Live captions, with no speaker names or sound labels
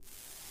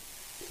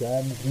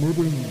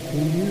Transmitting to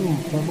you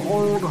from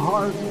Old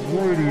Heart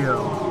Radio.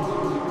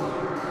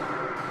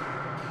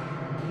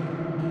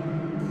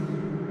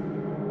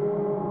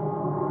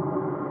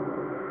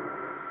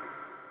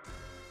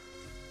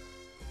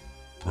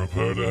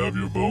 Prepare to have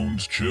your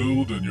bones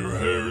chilled and your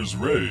hairs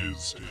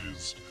raised.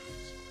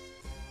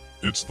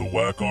 It's the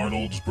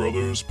WacArnold's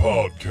Brothers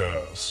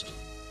podcast.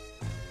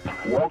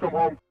 Welcome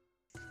home.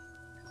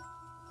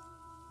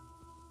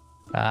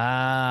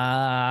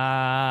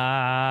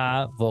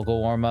 Vocal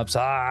warm-ups.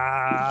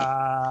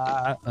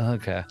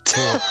 Okay.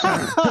 Cool.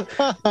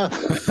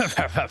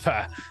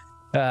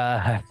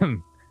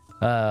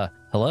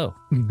 Hello.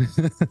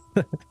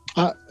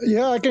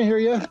 Yeah, I can hear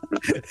you.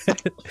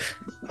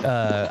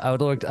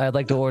 I'd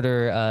like to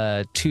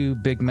order 2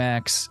 Big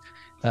Macs,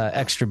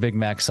 extra Big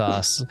Mac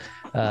sauce,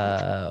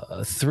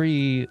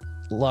 3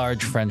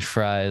 large French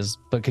fries,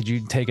 but could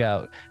you take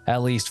out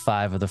at least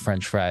 5 of the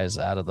French fries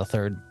out of the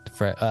third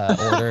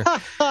order?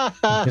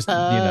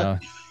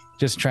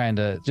 just trying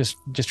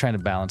to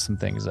balance some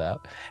things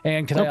out.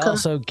 And can I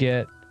also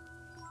get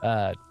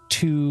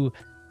 2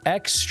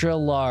 extra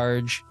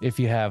large, if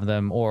you have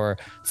them, or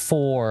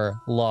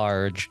 4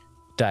 large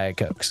Diet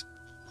Cokes?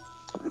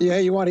 Yeah,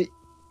 you want to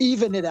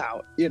even it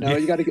out. You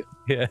got to get.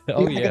 Yeah.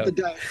 Get the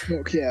Diet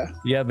Coke. Yeah.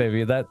 Yeah,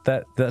 baby.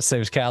 That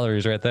saves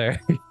calories right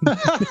there.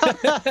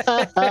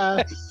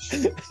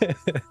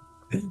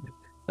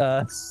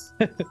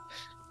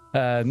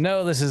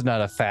 No, this is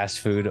not a fast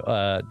food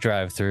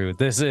drive-through.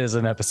 This is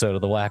an episode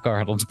of the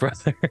WacArnold's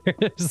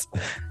Brothers.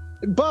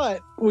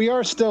 But we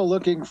are still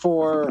looking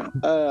for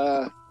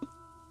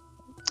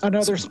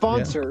another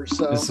sponsor. Yeah,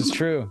 so this is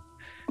true.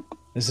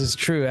 This is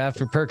true.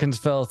 After Perkins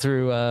fell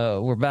through,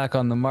 we're back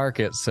on the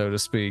market, so to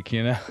speak.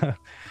 And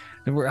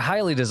we're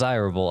highly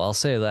desirable. I'll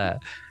say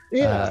that.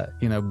 Yeah.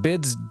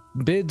 Bids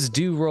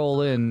do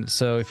roll in.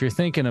 So if you're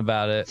thinking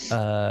about it,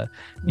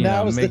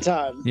 now is the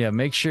time. Yeah,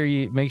 make sure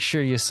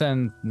you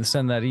send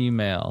that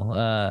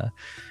email.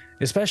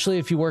 Especially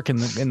if you work in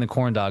the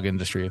corn dog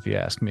industry, if you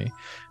ask me.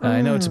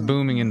 I know it's a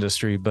booming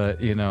industry, but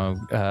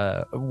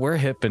we're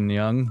hip and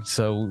young,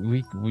 so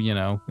we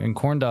and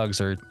corn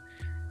dogs are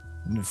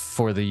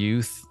for the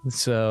youth.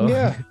 So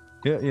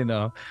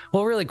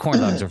well, really, corn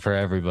dogs are for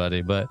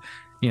everybody, but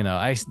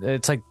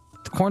it's like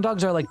corn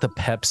dogs are like the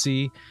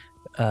Pepsi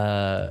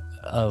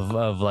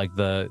of like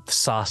the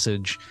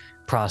sausage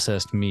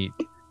processed meat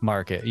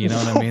market. You know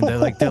what I mean? They're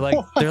like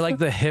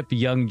the hip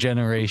young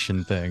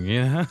generation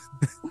thing.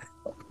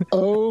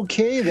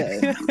 Okay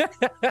then.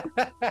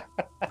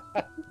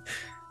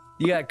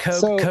 You got Coke.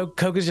 So,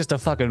 Coke is just a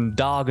fucking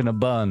dog in a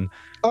bun.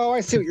 Oh,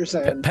 I see what you're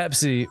saying.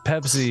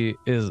 Pepsi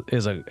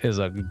is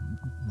a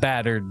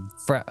battered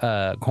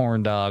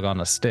corn dog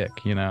on a stick.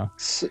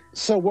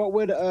 So what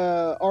would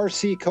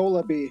RC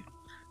Cola be?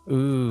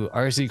 Ooh,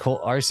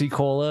 RC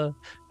Cola.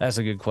 That's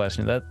a good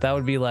question. That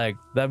would be like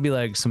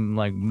some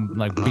like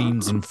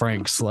beans and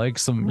franks, like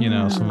some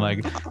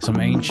some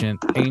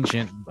ancient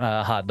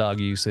hot dog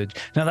usage.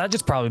 Now that'd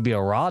just probably be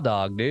a raw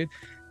dog, dude.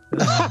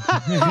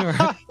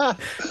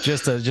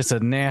 just a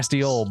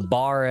nasty old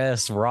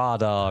bar-s raw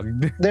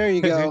dog. There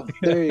you go.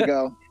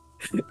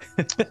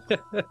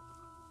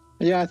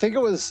 Yeah, I think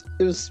it was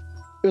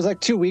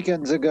like 2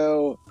 weekends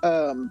ago.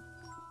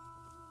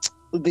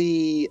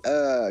 The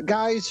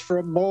guys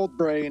from Mold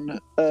Brain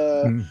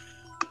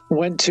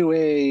went to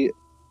a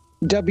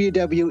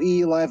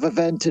WWE live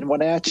event in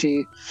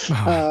Wenatchee,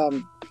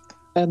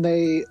 and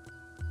they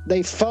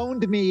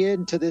phoned me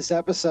into this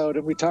episode,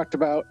 and we talked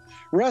about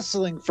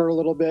wrestling for a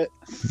little bit.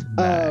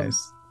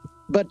 Nice.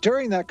 But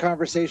during that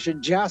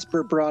conversation,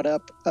 Jasper brought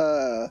up,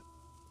 the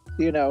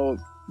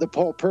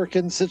Paul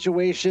Perkins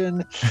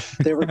situation.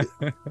 They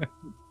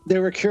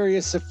were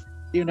curious if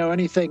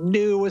anything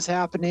new was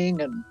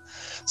happening, and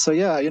so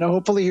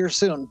hopefully here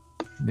soon.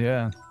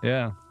 Yeah.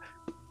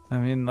 I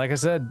mean, like I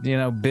said,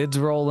 bids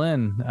roll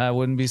in. I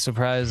wouldn't be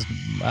surprised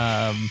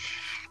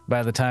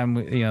by the time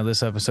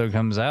this episode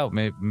comes out.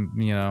 Maybe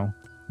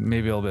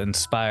it'll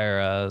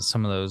inspire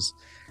some of those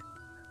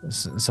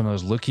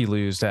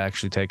looky-loos to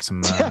actually take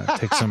some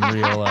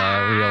real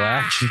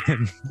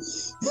action.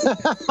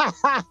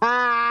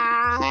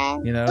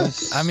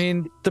 I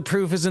mean, the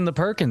proof is in the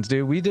Perkins,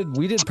 dude. We did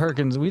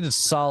Perkins. We did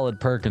solid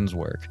Perkins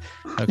work.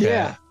 Okay.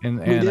 Yeah,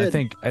 and I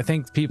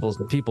think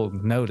people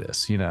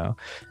notice.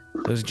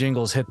 Those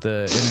jingles hit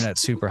the internet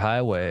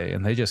superhighway,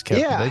 and they just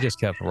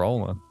kept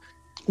rolling.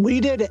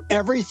 We did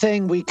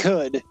everything we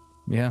could.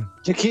 Yeah.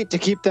 To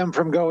keep them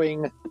from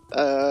going.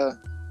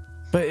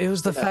 But it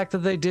was the fact that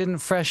they didn't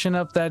freshen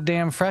up that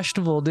damn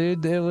festival,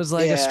 dude. It was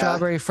like a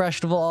strawberry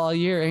festival all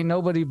year. Ain't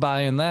nobody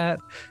buying that.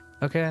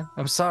 Okay,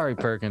 I'm sorry,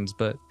 Perkins,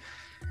 but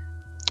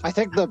I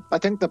think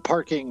the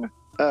parking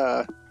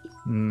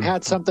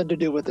had something to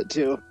do with it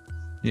too.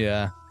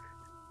 Yeah,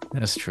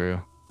 that's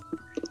true.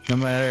 No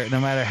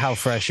matter how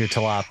fresh your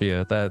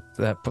tilapia,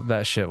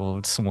 that shit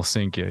will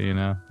sink you.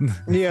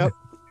 Yep.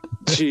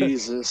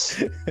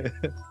 Jesus.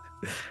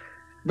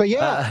 But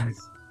yeah.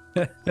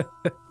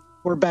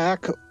 We're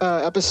back.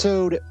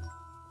 Episode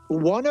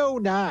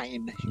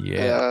 109.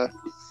 Yeah.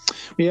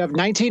 We have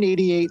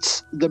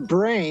 1988's The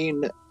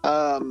Brain,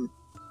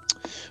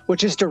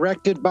 which is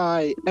directed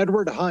by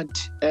Edward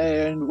Hunt,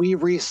 and we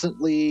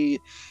recently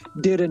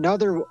did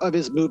another of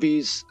his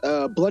movies,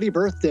 Bloody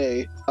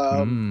Birthday,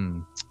 a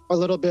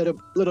little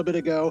bit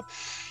ago.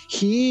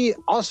 He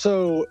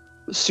also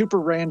super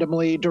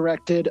randomly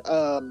directed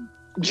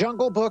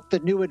Jungle Book: The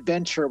New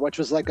Adventure, which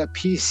was like a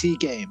PC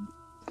game.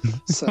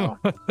 So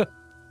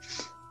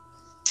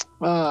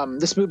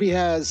this movie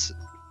has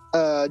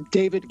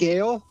David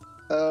Gale,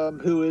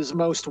 who is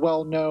most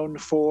well known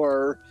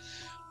for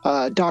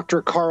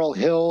Dr. Carl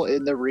Hill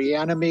in the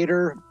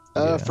Reanimator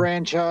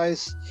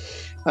franchise.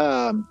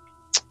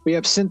 We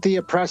have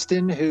Cynthia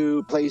Preston,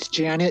 who plays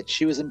Janet.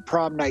 She was in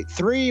Prom Night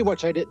 3,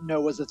 which I didn't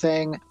know was a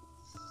thing.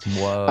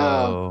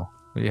 Whoa.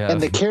 Yeah.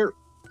 And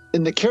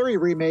in the Carrie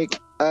remake,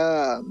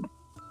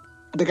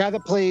 the guy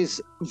that plays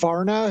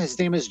Varna, his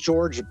name is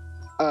George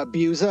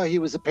Buza. He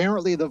was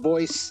apparently the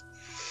voice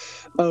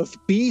of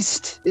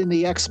Beast in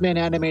the X-Men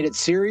animated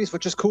series,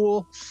 which is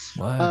cool.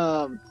 What?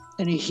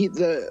 And he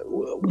the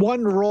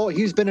one role,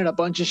 he's been in a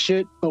bunch of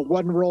shit, but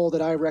one role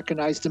that I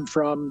recognized him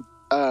from,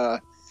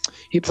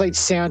 he played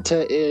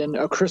Santa in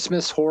A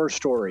Christmas Horror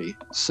Story.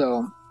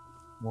 So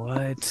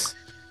What?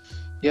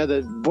 yeah,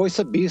 the voice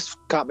of Beast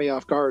caught me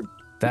off guard.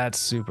 That's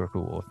super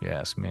cool, if you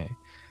ask me.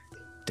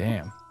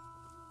 Damn.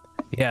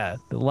 Yeah,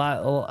 a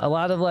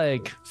lot of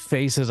like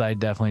faces I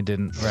definitely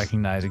didn't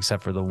recognize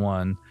except for the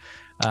one.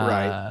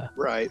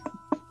 Right.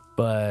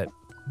 But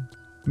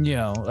you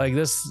know, like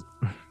this.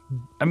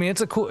 I mean,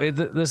 it's a cool.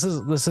 This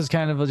is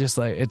kind of just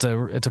like it's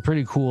a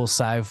pretty cool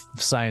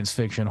science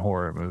fiction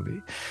horror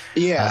movie.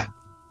 Yeah.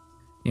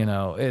 You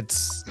know,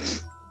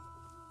 it's.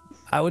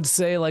 I would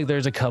say like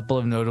there's a couple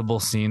of notable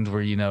scenes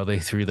where they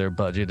threw their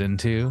budget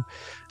into.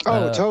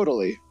 Oh,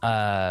 totally.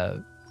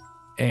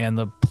 And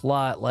the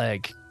plot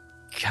like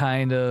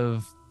kind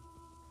of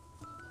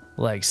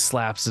like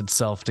slaps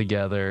itself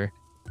together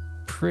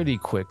pretty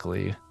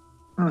quickly.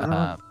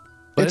 Mm-hmm.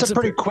 But it's a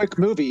pretty quick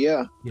movie,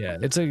 yeah. Yeah,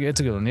 it's a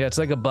good one. Yeah, it's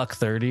like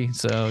 $130,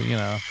 so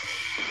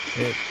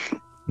it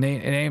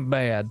ain't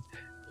bad.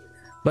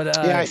 But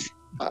yeah,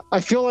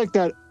 I feel like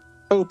that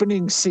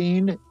opening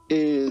scene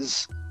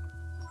is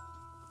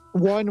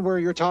one where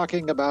you're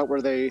talking about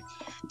where they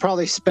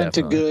probably spent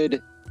a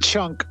good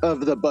chunk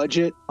of the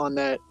budget on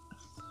that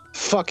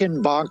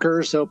fucking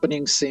bonkers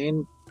opening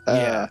scene.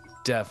 Yeah,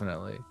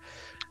 definitely.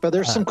 But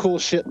there's some cool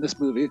shit in this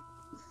movie.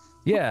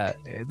 Yeah,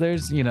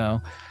 there's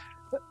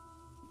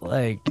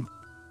like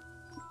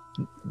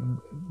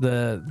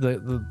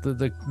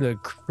the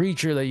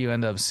creature that you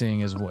end up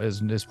seeing is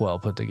well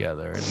put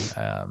together,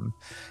 and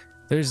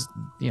there's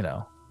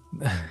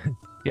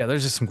yeah,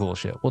 there's just some cool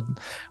shit.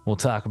 We'll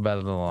talk about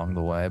it along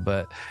the way,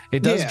 but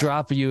it does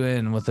drop you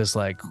in with this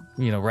like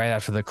right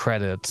after the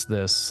credits,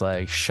 this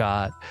like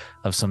shot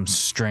of some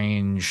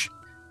strange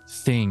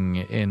thing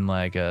in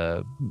like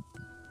a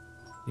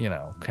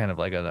kind of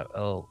like a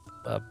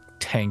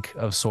tank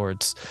of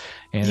sorts,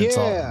 and it's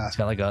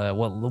got like a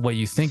what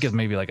you think is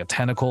maybe like a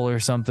tentacle or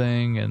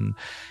something, and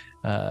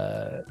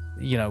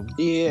you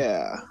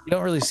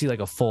don't really see like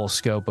a full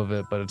scope of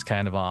it, but it's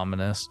kind of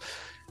ominous.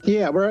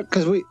 Yeah,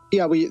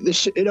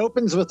 it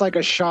opens with like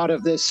a shot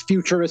of this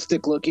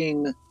futuristic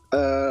looking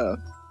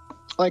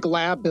like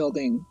lab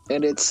building,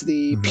 and it's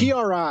the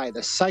PRI,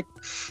 the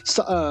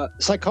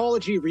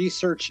Psychology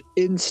Research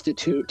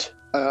Institute.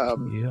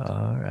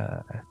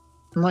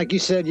 Like you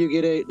said, you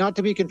get a, not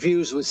to be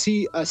confused with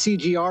a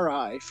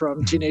CGRI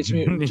from Teenage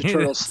Mutant Ninja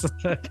Turtles.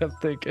 I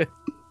kept thinking.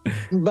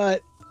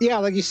 But yeah,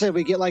 like you said,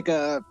 we get like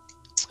a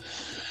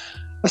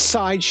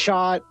side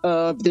shot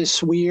of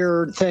this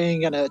weird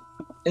thing in a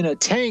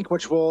tank,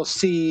 which we'll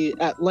see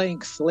at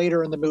length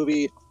later in the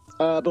movie.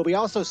 But we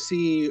also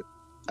see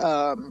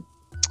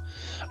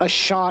a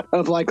shot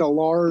of like a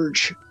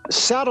large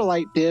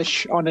satellite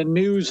dish on a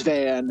news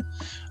van.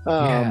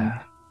 And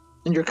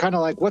you're kind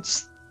of like,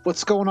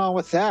 what's going on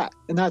with that?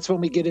 And that's when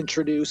we get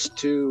introduced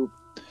to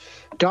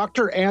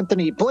Dr.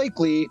 Anthony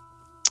Blakely,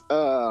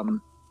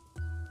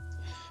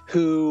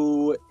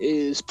 who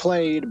is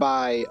played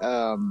by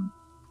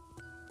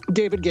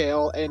David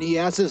Gale, and he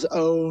has his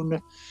own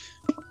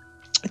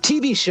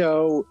TV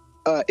show,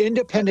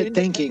 Independent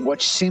Thinking,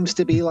 which seems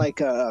to be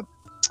like a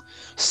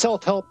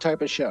self-help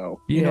type of show.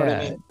 You know what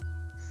I mean?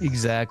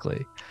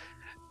 Exactly.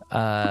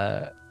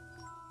 And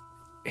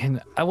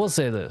I will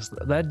say this: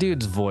 that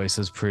dude's voice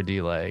is pretty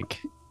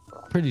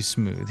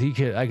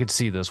smooth. I could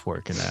see this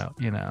working out,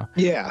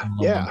 Yeah.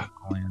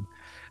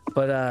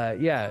 But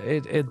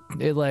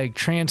it like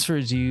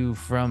transfers you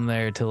from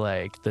there to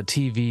like the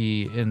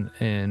TV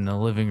in the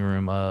living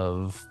room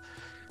of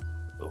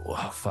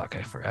I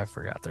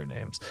forgot their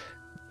names.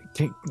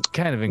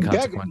 Kind of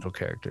inconsequential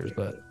characters,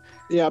 but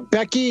yeah,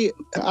 Becky.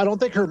 I don't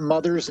think her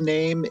mother's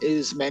name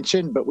is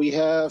mentioned, but we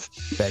have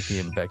Becky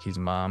and Becky's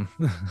mom.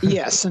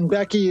 Yes, and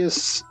Becky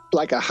is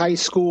like a high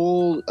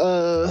school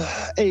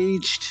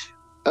aged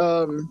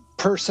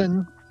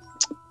person.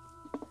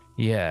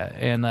 Yeah,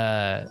 and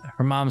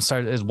her mom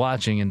is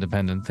watching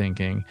Independent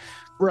Thinking,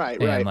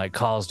 Right. And like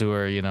calls to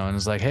her, you know, and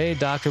is like, "Hey,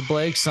 Dr.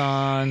 Blake's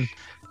on,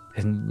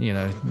 and you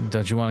know,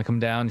 don't you want to come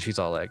down?" And she's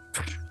all like,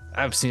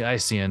 I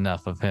see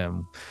enough of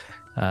him.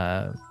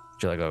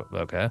 She's like, "Oh,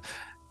 okay."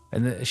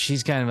 And then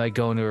she's kind of like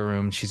going to her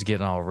room. She's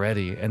getting all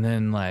ready, and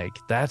then like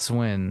that's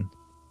when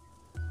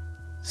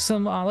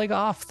some like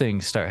off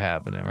things start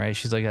happening, right?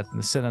 She's like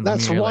sitting on the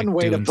That's mirror, one like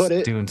way to put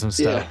it. doing some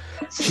stuff.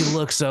 Yeah. She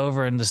looks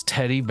over, and this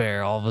teddy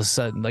bear all of a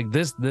sudden, like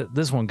this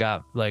one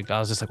got like, I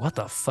was just like, what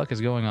the fuck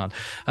is going on?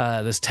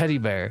 This teddy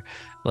bear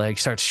like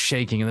starts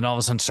shaking, and then all of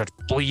a sudden starts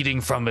bleeding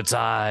from its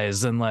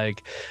eyes, and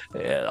like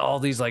all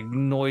these like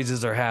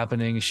noises are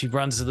happening. She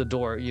runs to the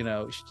door, you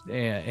know,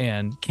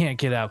 and can't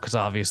get out because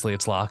obviously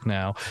it's locked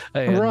now.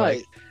 And, Right.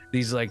 like,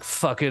 these like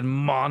fucking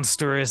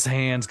monstrous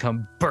hands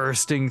come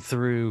bursting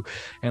through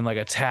and like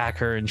attack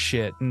her and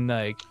shit, and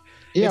like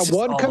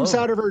one comes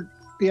out of her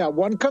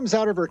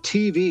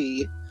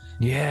TV,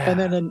 and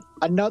then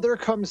another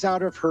comes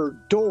out of her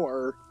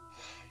door.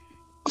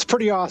 It's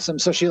pretty awesome.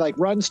 So she like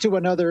runs to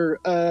another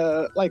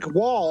like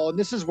wall, and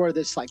this is where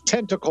this like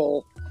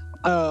tentacle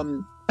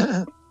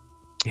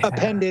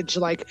appendage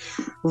like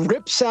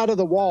rips out of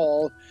the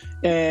wall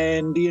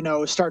and, you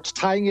know, starts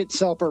tying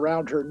itself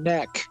around her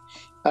neck.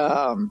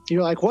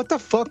 You're like, what the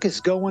fuck is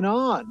going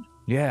on?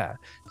 Yeah,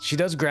 she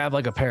does grab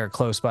like a pair of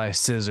close by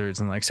scissors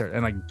and like start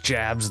and like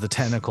jabs the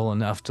tentacle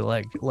enough to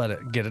like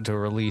get it to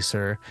release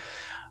her.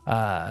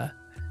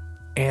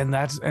 And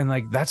that's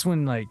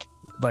when like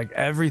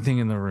everything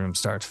in the room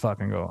starts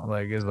fucking going,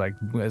 like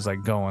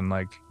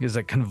is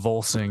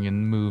convulsing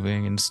and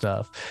moving and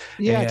stuff.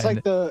 Yeah, and it's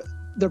like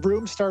the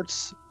room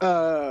starts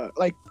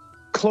like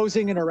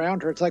closing in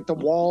around her. It's like the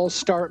walls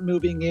start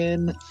moving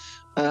in.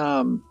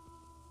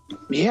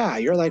 Yeah,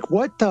 you're like,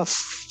 what the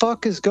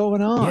fuck is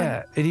going on?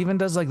 Yeah, it even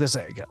does like this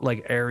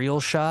like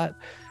aerial shot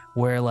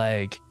where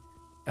like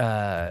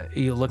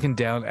you're looking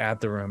down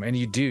at the room, and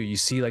you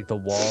see like the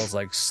walls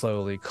like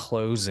slowly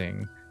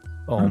closing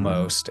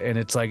almost. And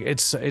it's like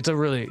it's a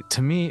really,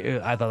 to me,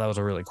 I thought that was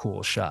a really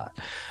cool shot.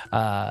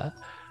 But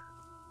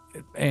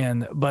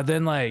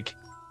then like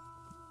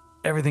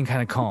everything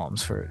kind of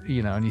calms for,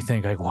 you know, and you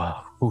think like,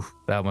 wow, oof,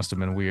 that must have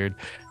been weird.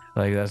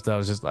 Like that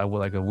was just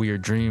like a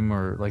weird dream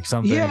or like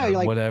something, or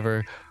like,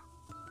 whatever.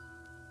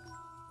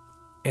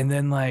 And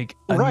then like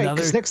right,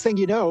 because next thing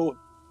you know,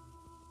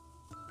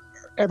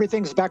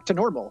 everything's back to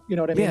normal. You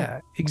know what I mean?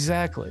 Yeah,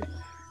 exactly.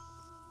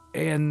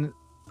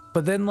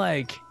 But then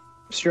like,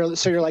 so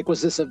you're like,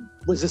 was this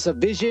a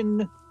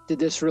vision? Did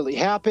this really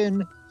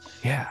happen?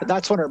 Yeah. And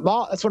that's when her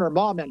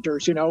mom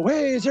enters. You know,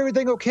 hey, is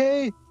everything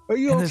okay? Are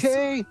you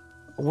okay?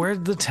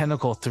 Where'd the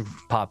tentacle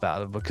pop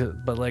out of? Because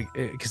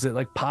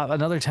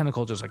another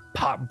tentacle just like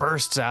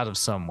bursts out of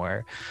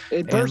somewhere.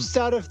 It bursts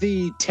out of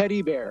the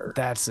teddy bear.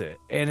 That's it,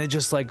 and it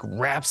just like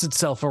wraps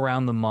itself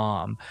around the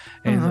mom,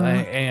 and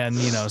and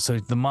you know, so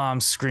the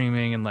mom's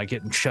screaming and like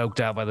getting choked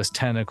out by this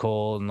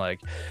tentacle, and like,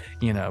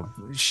 you know,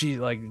 she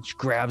like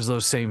grabs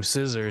those same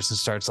scissors and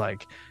starts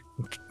like,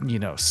 you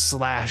know,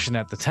 slashing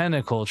at the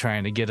tentacle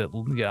trying to get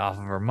off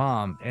of her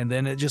mom, and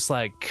then it just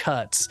like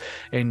cuts,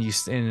 and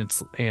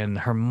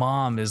her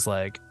mom is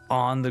like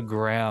on the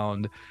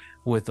ground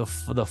with the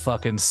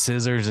fucking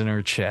scissors in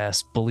her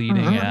chest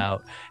bleeding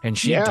out, and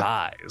she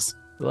dies.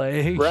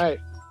 Like, right,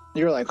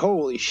 you're like,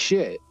 holy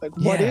shit, like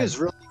what is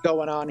really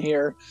going on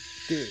here,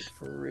 dude,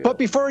 for real. But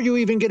before you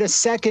even get a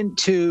second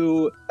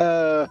to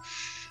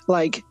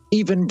like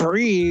even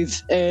breathe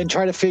and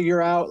try to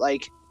figure out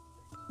like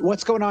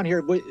what's going on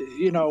here,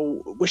 you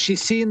know, was she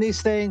seeing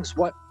these things?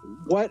 What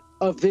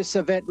of this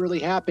event really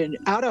happened?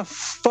 Out of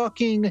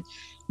fucking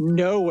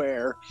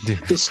nowhere,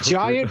 this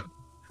giant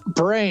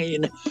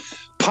brain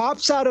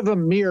pops out of a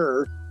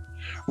mirror,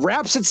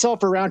 wraps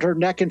itself around her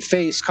neck and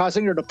face,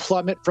 causing her to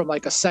plummet from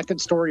like a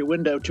second-story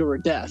window to her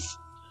death.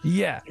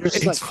 Yeah, you're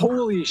just like,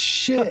 holy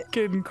shit,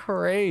 fucking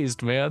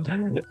crazed,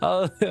 man.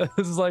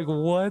 It's like,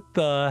 what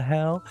the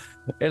hell?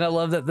 And I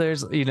love that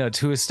there's, you know,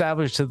 to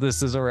establish that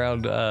this is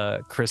around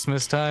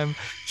Christmas time,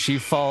 she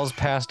falls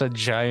past a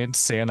giant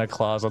Santa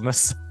Claus on the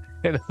side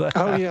of the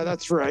house. Yeah,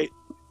 that's right.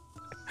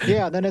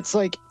 Yeah, then it's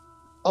like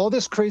all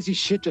this crazy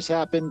shit just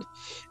happened,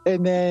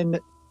 and then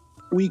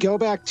we go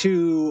back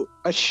to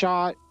a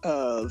shot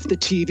of the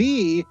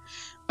TV.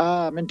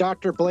 And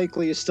Dr.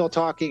 Blakely is still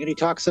talking, and he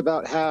talks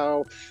about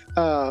how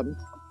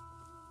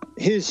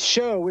his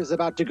show is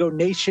about to go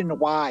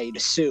nationwide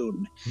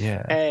soon.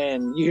 Yeah.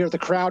 And you hear the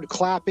crowd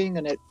clapping,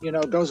 and it, you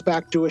know, goes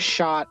back to a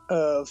shot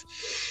of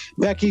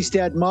Becky's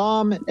dead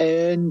mom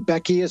and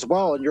Becky as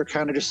well. And you're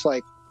kind of just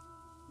like,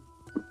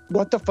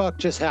 what the fuck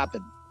just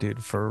happened?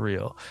 Dude, for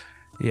real.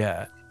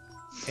 Yeah.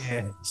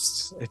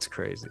 It's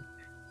crazy.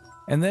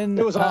 And then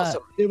it was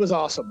awesome. It was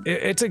awesome.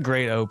 It's a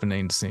great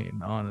opening scene,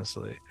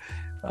 honestly.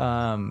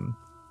 But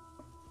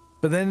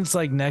then it's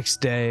like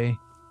next day,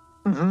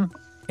 and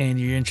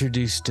you're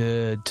introduced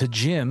to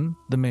Jim,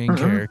 the main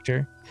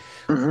character,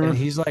 and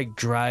he's like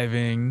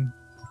driving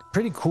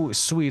pretty cool,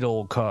 sweet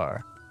old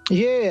car.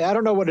 Yeah, I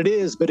don't know what it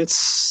is, but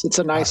it's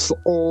a nice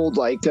old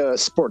like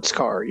sports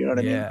car. You know what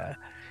I mean? Yeah.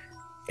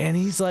 And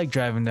he's like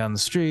driving down the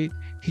street,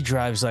 he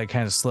drives like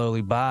kind of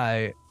slowly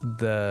by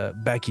the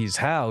Becky's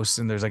house,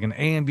 and there's like an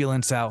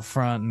ambulance out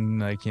front, and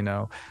like, you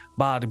know,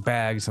 body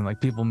bags and like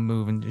people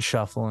moving,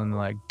 shuffling,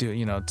 like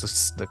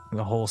just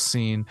the whole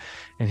scene.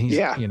 And he's,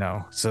 you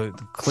know, so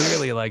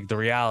clearly like the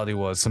reality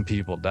was some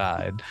people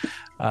died.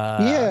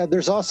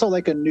 There's also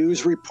like a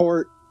news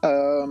report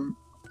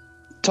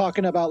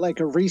talking about like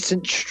a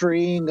recent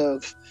string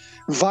of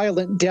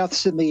violent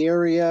deaths in the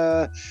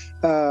area.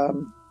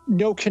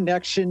 No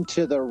connection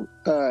to the,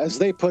 as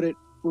they put it,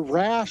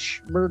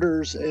 rash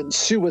murders and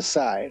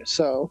suicide.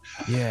 So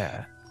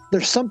yeah,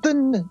 there's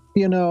something,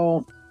 you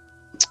know,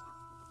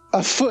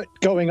 afoot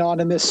going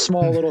on in this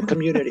small little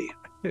community.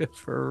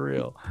 For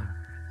real.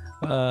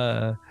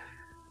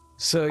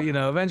 So, you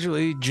know,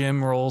 eventually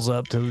Jim rolls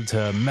up to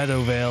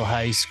Meadowvale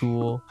High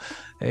School,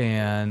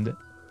 and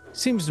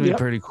seems to be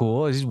pretty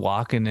cool. He's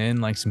walking in,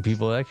 like some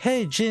people are like,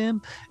 "Hey,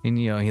 Jim,"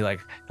 and you know, he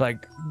like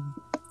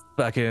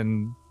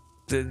fucking,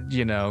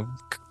 you know,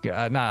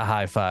 not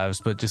high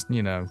fives, but just,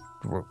 you know,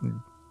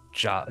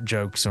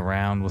 jokes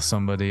around with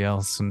somebody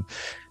else. And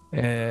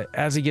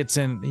as he gets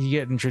in, you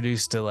get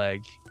introduced to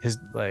like his,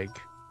 like,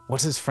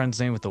 what's his friend's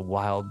name with the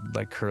wild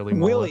like curly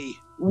mullet?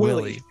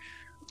 Willie.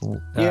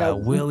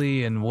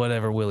 Willie and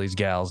whatever Willie's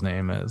gal's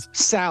name is.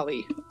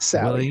 Sally.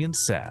 Willie and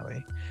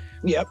Sally.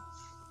 Yep.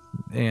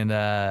 And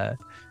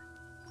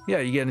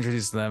you get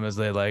introduced to them as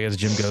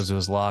Jim goes to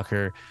his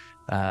locker.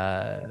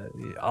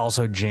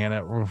 Also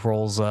Janet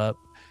rolls up,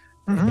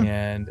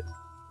 and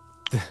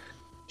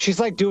she's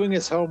like doing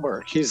his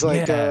homework. He's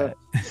like,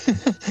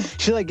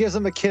 she like gives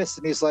him a kiss,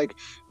 and he's like,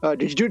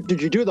 did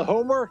you do the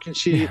homework? And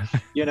she,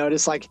 you know,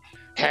 just like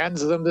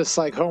hands them this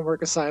like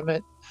homework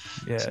assignment.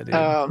 Yeah,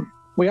 dude.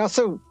 We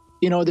also,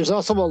 you know, there's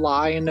also a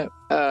line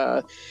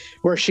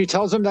where she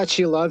tells him that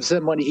she loves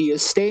him when he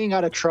is staying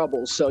out of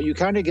trouble. So you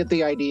kind of get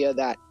the idea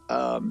that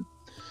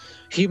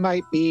he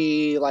might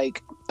be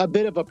like a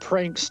bit of a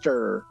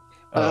prankster.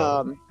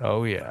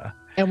 Yeah.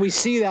 And we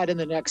see that in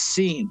the next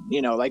scene,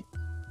 you know, like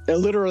it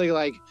literally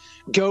like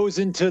goes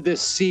into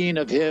this scene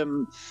of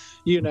him,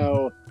 you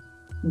know,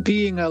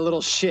 being a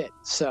little shit.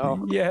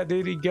 So yeah,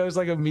 dude, he goes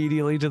like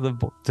immediately to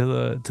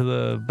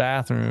the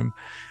bathroom,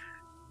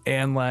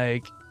 and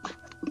like,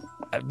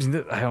 I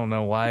don't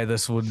know why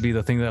this would be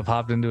the thing that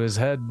popped into his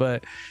head,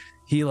 but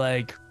he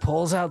like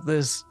pulls out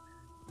this,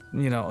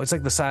 you know, it's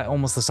like the size,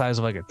 almost the size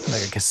of like a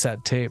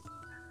cassette tape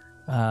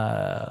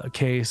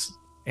case,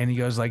 and he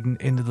goes like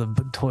into the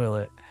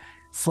toilet,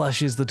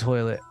 flushes the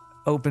toilet,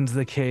 opens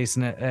the case,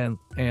 and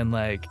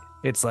like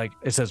it's like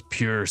it says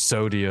pure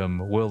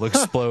sodium will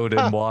explode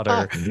in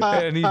water,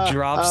 and he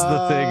drops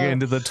the thing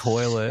into the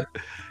toilet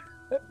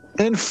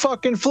and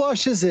fucking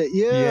flushes it.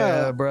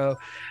 Yeah, bro.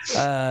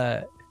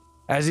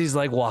 As he's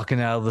like walking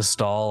out of the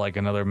stall, like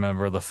another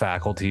member of the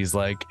faculty's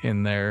like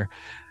in there,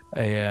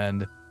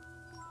 and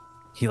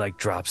he like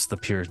drops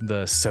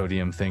the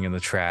sodium thing in the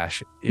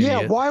trash. Idiot.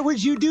 Yeah, why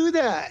would you do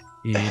that?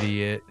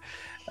 Idiot.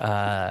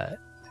 And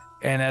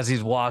as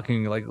he's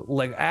walking, like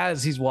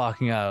as he's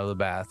walking out of the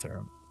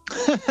bathroom,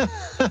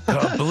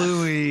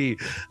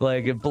 kablooey,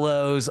 like it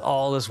blows,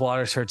 all this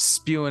water starts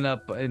spewing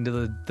up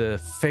into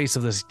the face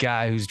of this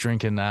guy who's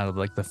drinking out of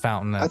like the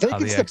fountain. I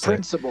think it's the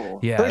principal.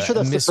 Yeah, pretty sure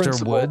that's Mr. the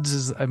principal. Woods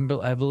is, I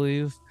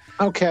believe.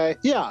 Okay,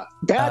 yeah,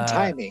 bad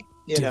timing,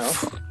 you know.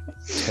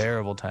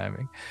 Terrible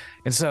timing.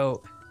 And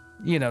so,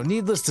 you know,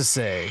 needless to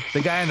say,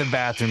 the guy in the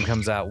bathroom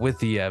comes out with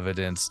the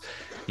evidence.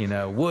 You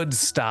know, Woods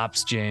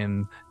stops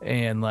Jim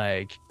and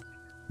like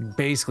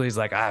basically he's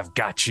like, "I've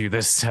got you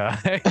this time."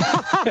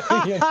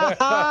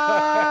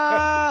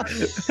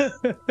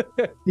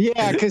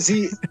 Yeah, because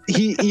he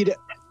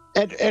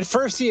at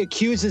first he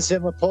accuses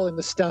him of pulling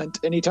the stunt,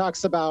 and he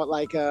talks about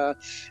like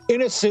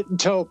innocent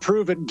until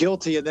proven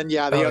guilty, and then the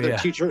other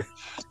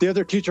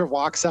teacher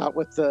walks out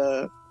with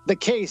the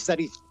case that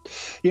he,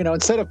 you know,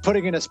 instead of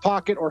putting in his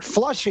pocket or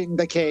flushing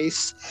the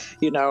case,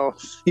 you know,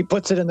 he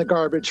puts it in the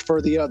garbage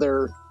for the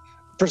other,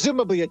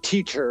 presumably a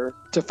teacher,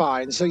 to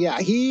find. So yeah,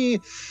 he,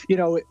 you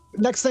know,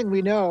 next thing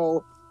we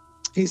know,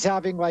 he's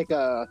having like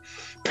a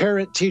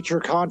parent-teacher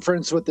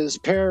conference with his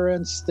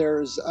parents.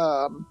 There's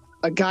a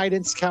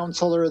guidance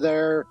counselor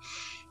there,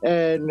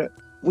 and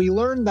we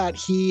learn that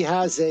he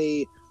has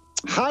a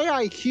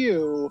high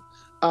IQ,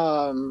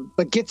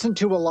 but gets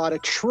into a lot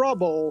of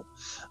trouble.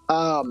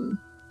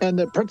 And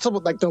the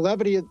principal, like the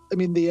levity, I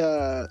mean, the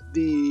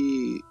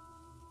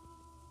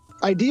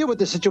idea with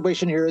the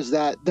situation here is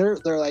that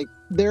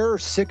they're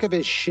sick of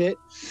his shit,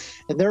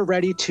 and they're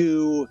ready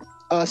to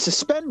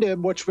suspend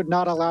him, which would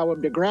not allow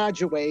him to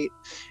graduate.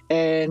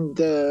 And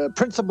the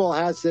principal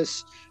has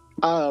this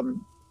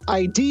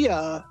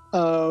idea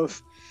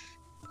of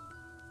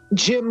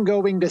Jim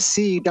going to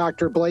see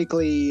Dr.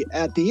 Blakely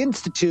at the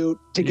Institute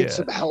to get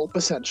some help,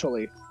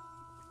 essentially.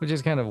 Which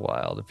is kind of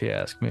wild, if you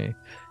ask me.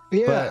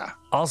 Yeah. But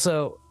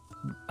also,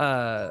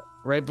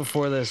 right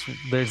before this,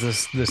 there's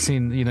this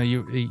scene. You know,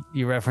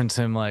 you reference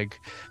him like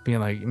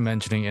being like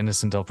mentioning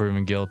innocent until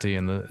proven guilty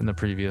in the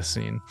previous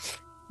scene,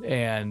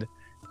 and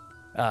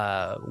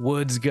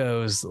Woods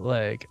goes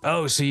like,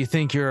 "Oh, so you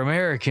think you're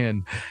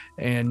American?"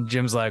 And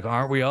Jim's like,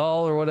 "Aren't we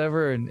all?" or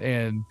whatever.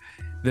 And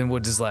then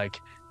Woods is like,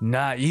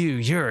 "Not you.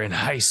 You're in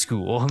high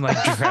school." And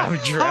like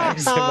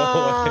drags him away.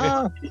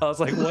 I was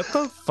like, "What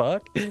the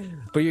fuck?"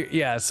 But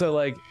yeah, so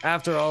like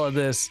after all of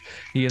this,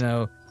 you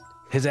know,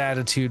 his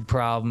attitude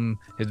problem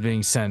is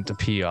being sent to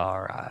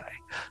PRI.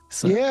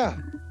 So, yeah,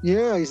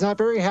 he's not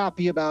very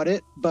happy about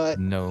it, but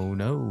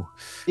no.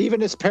 even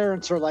his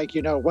parents are like,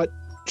 you know, what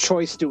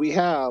choice do we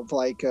have?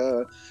 Like,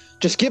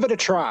 just give it a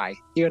try.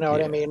 You know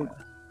what I mean?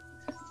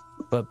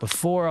 But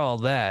before all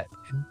that,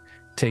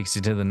 it takes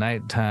you to the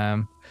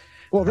nighttime.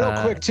 Well,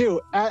 real quick too,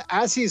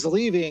 as he's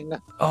leaving.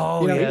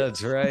 Oh, you know,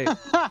 that's right.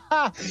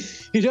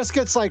 He just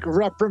gets like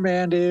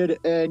reprimanded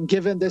and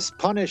given this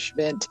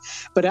punishment.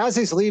 But as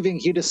he's leaving,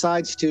 he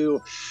decides to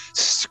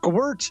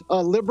squirt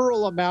a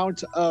liberal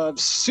amount of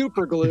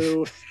super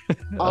glue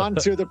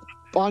onto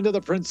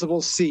the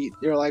principal's seat.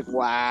 You're like,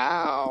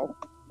 wow.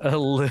 A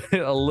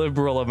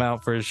liberal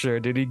amount for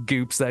sure. Dude, he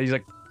goops that. He's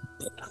like,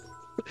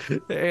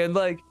 and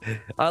like,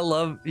 I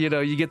love, you know,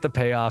 you get the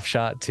payoff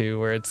shot too,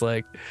 where it's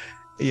like,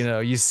 you know,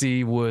 you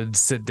see Woods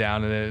sit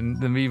down in it,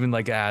 and then even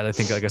like add, I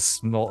think, like a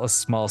small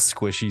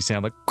squishy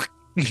sound, like,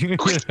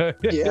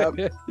 yeah,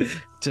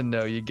 to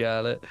know you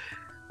got it.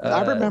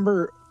 I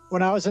remember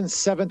when I was in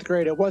 7th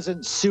grade, it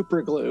wasn't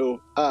super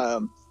glue,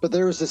 but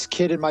there was this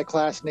kid in my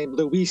class named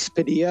Luis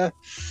Padilla,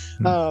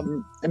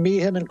 and me,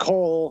 him, and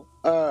Cole,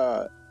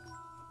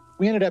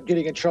 we ended up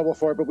getting in trouble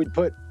for it, but we'd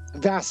put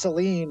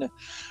Vaseline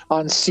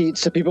on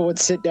seats so people would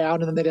sit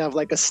down and then they'd have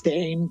like a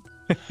stain.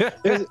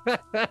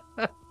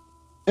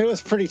 It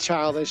was pretty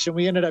childish, and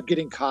we ended up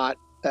getting caught.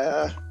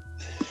 But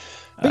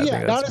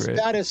yeah, not as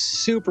bad as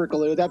super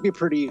glue. That'd be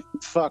pretty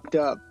fucked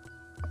up.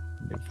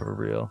 For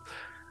real.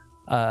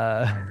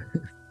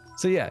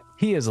 So yeah,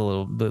 he is a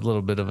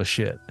little bit of a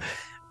shit.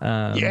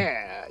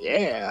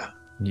 Yeah.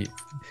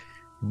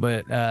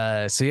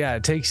 But so yeah,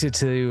 it takes you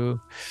to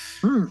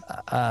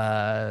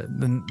the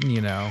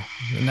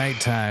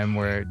nighttime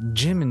where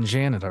Jim and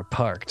Janet are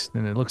parked,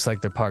 and it looks like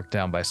they're parked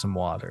down by some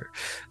water.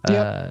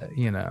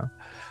 You know.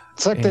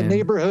 It's like the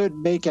neighborhood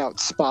makeout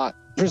spot,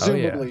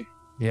 presumably.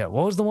 Yeah.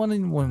 What was the one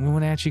in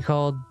Wenatchee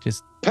called?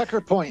 Just Pecker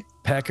Point.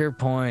 Pecker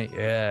Point.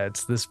 Yeah,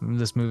 it's this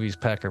movie's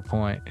Pecker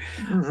Point.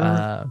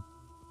 And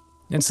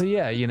so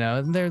yeah, you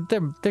know, they're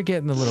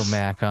getting the little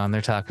Mac on. They're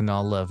talking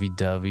all lovey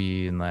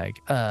dovey and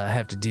like, I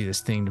have to do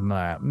this thing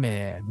tomorrow.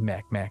 Man,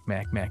 Mac.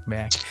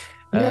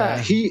 Yeah,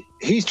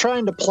 he's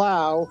trying to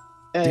plow,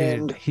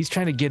 and dude, he's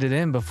trying to get it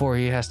in before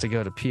he has to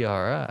go to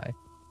PRI.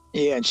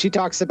 Yeah, and she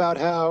talks about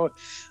how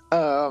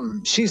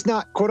she's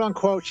not, quote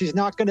unquote, she's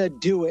not going to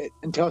do it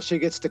until she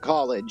gets to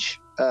college,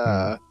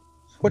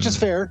 which is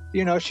fair.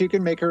 You know, she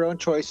can make her own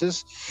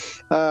choices.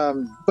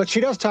 But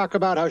she does talk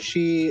about how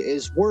she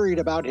is worried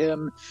about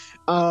him.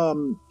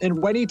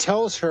 And when he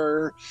tells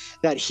her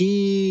that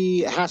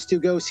he has to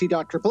go see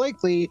Dr.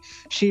 Blakely,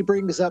 she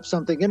brings up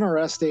something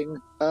interesting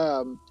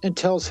and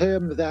tells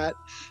him that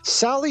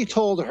Sally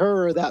told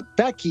her that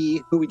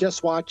Becky, who we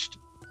just watched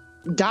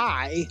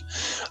die,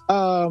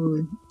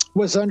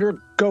 was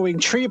undergoing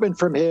treatment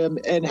from him,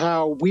 and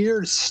how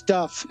weird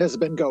stuff has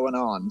been going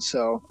on.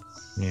 So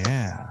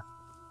yeah.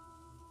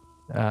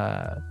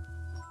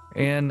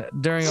 And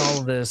during all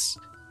of this,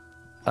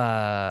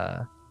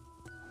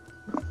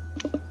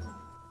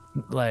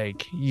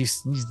 like you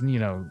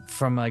know,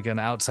 from like an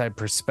outside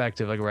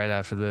perspective, like right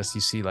after this,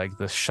 you see like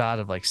the shot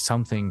of like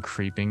something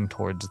creeping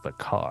towards the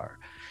car,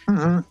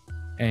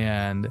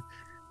 and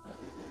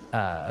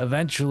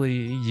eventually,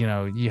 you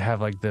know, you have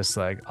like this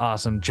like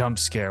awesome jump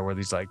scare where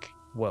these like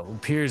what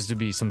appears to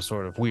be some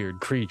sort of weird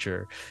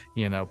creature,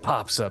 you know,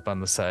 pops up on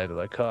the side of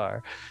the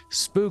car,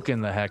 spooking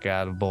the heck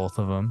out of both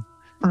of them.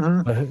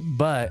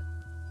 But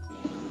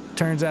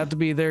turns out to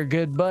be their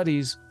good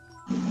buddies,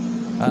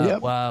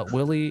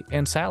 Willie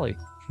and Sally.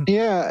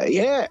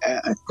 Yeah,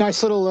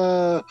 nice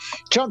little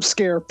jump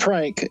scare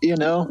prank, you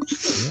know.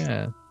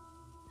 Yeah,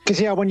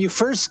 because when you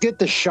first get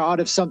the shot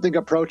of something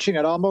approaching,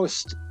 it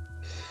almost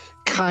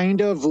kind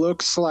of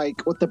looks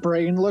like what the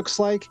brain looks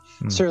like.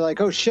 So you're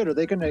like, oh shit, are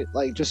they gonna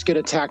like just get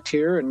attacked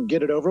here and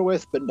get it over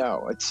with? But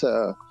no, it's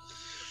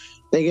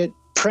they get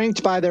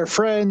pranked by their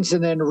friends,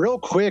 and then real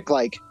quick,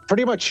 like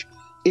pretty much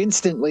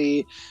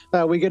instantly,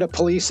 we get a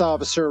police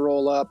officer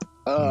roll up,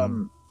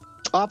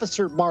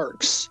 Officer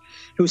Marks,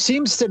 who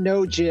seems to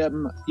know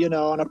Jim, you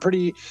know, on a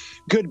pretty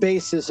good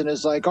basis, and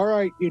is like, all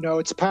right, you know,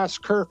 it's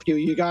past curfew,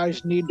 you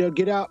guys need to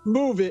get out,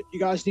 move it, you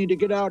guys need to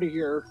get out of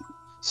here.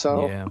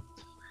 So yeah,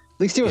 at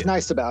least he was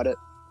nice about it.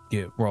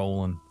 Get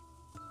rolling.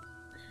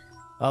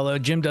 Although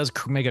Jim does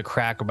make a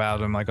crack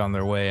about him, like on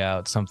their way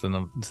out,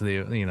 something to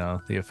the, you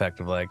know, the effect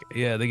of like,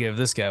 yeah, they gave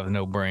this guy with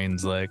no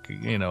brains, like,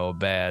 you know, a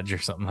badge or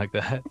something like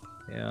that.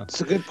 Yeah,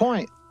 it's a good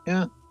point.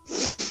 Yeah.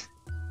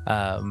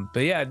 But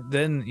yeah,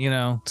 then, you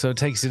know, so it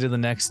takes you to the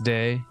next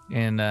day,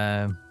 and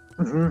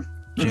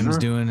Jim's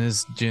doing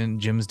his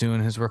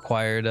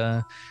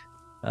required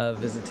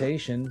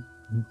visitation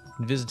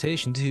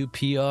to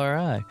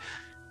PRI.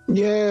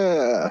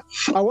 Yeah,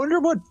 I wonder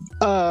what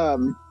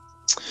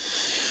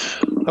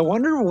I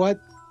wonder what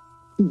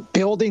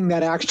building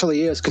that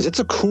actually is, because it's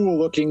a cool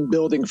looking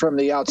building from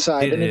the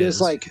outside. It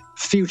is like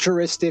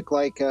futuristic,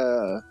 like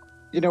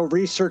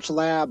research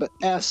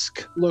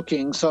lab-esque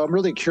looking. So I'm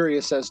really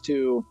curious as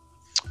to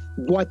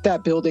what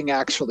that building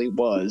actually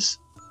was.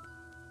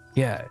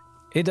 Yeah,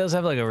 it does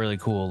have like a really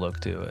cool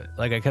look to it.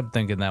 Like I kept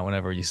thinking that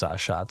whenever you saw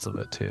shots of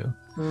it too.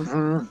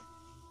 Mm-hmm.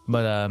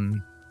 But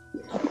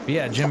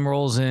yeah, Jim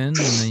rolls in and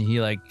then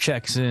he like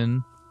checks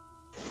in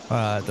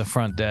at the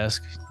front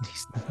desk,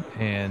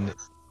 and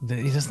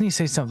doesn't he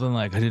say something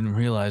like, "I didn't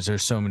realize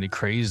there's so many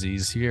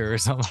crazies here" or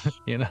something,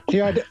 you know?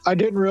 Yeah, I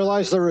didn't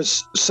realize there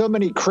was so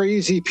many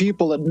crazy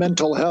people in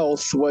mental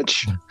health,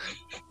 which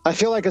I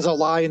feel like is a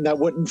line that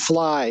wouldn't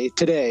fly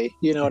today.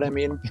 You know what I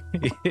mean?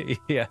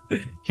 Yeah,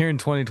 here in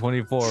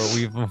 2024,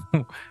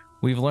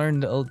 we've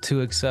learned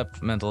to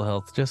accept mental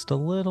health just a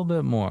little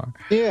bit more.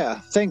 Yeah,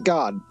 thank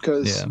God,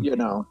 because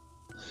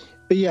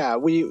But yeah,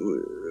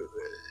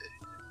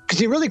 because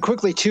he really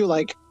quickly too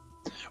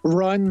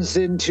runs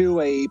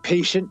into a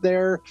patient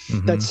there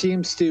that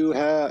seems to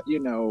have,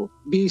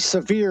 be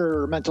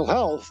severe mental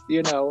health,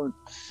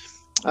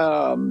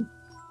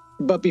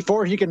 but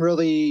before he can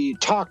really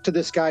talk to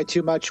this guy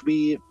too much,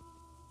 we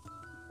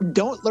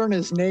don't learn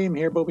his name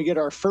here, but we get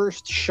our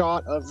first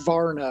shot of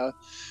Varna,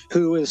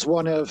 who is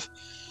one of,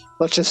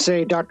 let's just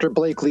say, Dr.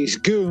 Blakely's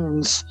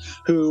goons,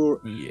 who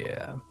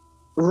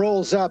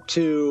rolls up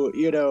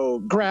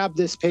to, grab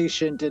this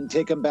patient and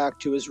take him back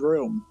to his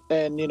room.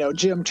 And,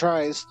 Jim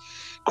tries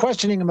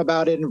questioning him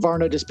about it, and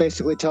Varna just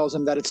basically tells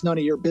him that it's none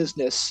of your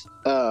business,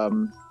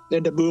 and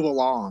to move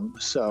along.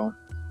 So,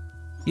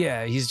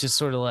 yeah, he's just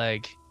sort of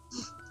like,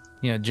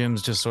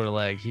 Jim's just sort of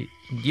like,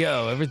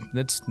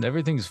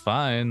 everything's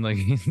fine. Like,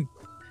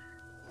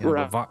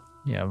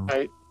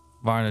 right.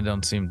 Varna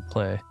don't seem to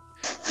play.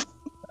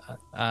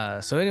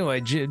 So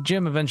anyway,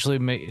 Jim eventually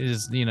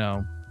is,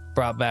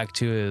 brought back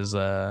to his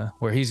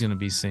where he's going to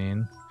be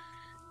seen.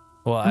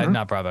 Well,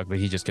 not brought back, but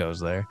he just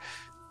goes there,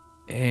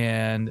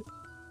 and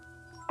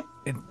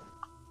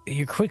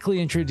you're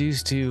quickly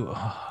introduced to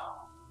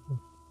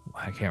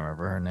I can't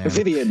remember her name.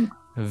 Vivian.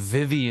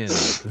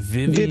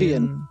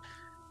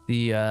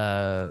 The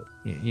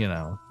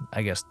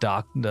I guess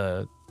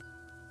the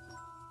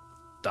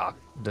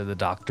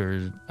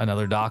doctor,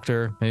 another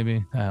doctor,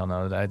 maybe. I don't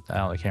know.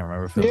 I can't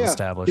remember if it was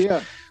established.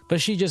 Yeah.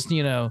 But she just,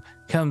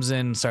 comes in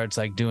and starts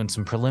like doing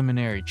some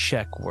preliminary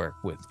check work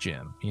with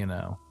Jim,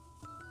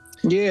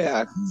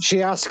 Yeah.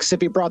 She asks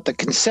if he brought the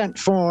consent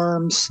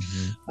forms,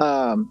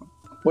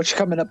 which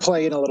come into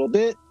play in a little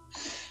bit.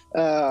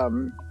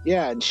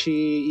 And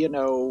she,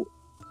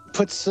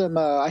 puts some,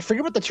 I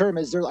forget what the term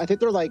is. I think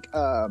they're like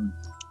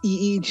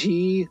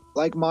EEG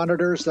like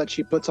monitors that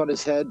she puts on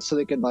his head so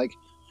they can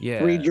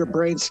read your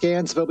brain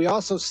scans. But we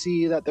also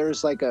see that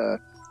there's like a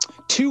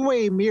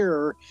two-way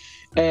mirror,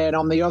 and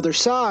on the other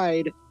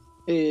side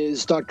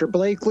is Dr.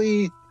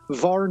 Blakely,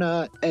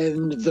 Varna,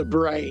 and the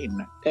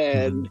brain.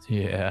 And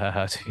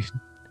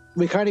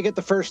we kind of get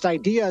the first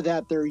idea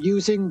that they're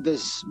using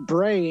this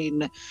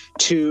brain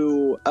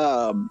to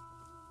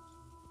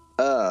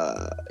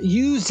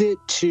use it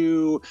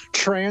to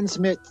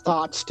transmit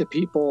thoughts to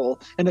people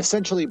and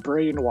essentially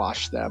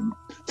brainwash them.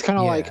 It's kind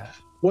of like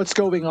what's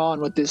going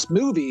on with this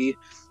movie,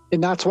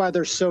 and that's why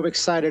they're so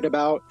excited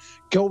about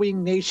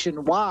going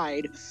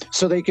nationwide,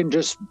 so they can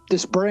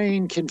this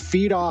brain can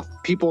feed off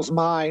people's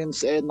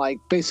minds and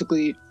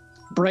basically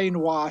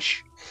brainwash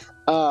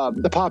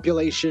the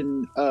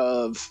population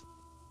of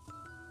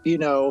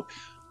the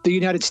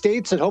United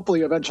States and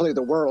hopefully eventually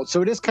the world.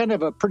 So it is kind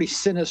of a pretty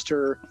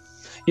sinister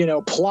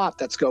plot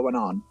that's going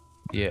on.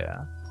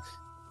 Yeah.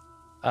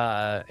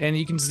 And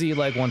you can see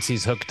once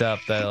he's hooked up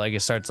that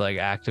it starts they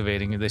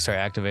start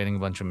activating a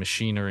bunch of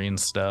machinery and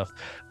stuff.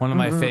 One of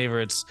my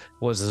favorites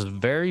was this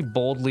very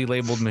boldly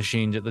labeled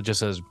machine that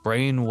just says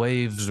brain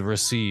waves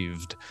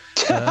received.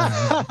 And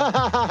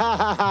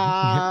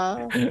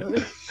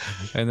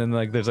then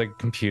there's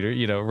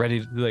computer,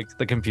 ready,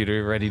 the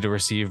computer ready to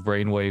receive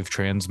brainwave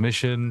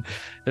transmission.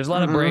 There's a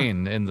lot of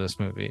brain in this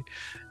movie.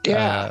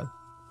 Yeah.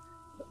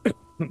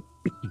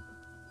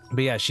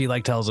 But yeah, she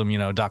tells him,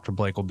 Dr.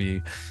 Blake will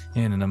be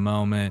in a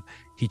moment.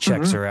 He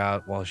checks her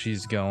out while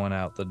she's going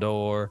out the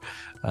door.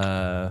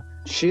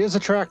 She is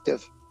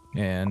attractive.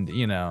 And,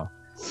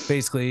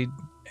 basically,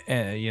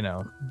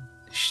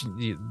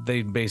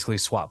 they basically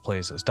swap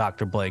places.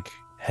 Dr. Blake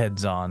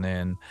heads on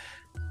in.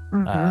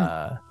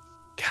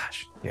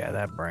 Gosh, yeah,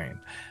 that brain.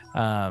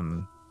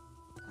 And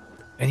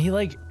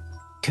he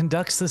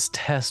conducts this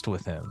test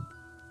with him,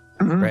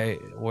 right?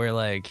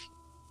 Where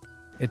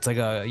it's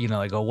a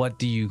what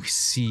do you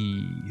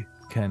see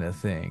kind of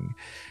thing.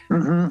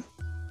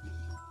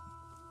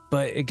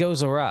 But it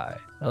goes awry.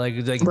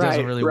 It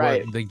doesn't really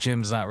work.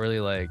 Jim's not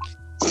really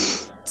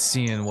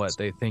seeing what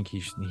they think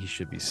he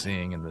should be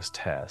seeing in this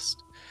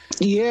test.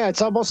 Yeah,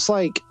 it's almost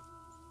like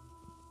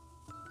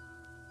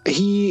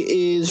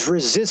he is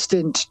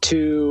resistant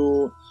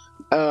to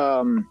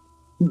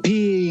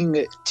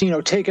being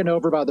taken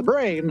over by the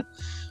brain.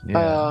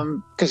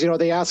 Because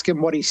they ask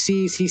him what he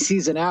sees. He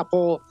sees an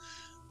apple.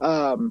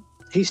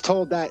 he's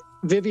told that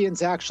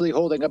Vivian's actually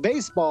holding a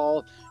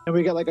baseball, and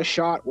we get like a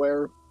shot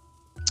where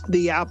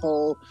the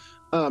apple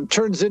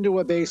turns into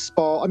a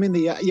baseball. I mean,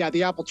 the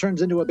apple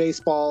turns into a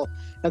baseball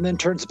and then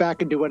turns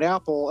back into an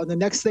apple. And the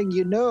next thing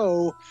you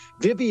know,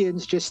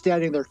 Vivian's just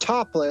standing there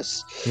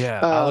topless. Yeah,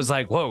 I was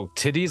like, whoa,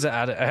 titties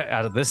out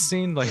of this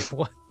scene? Like,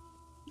 what?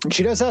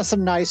 She does have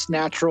some nice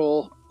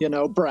natural,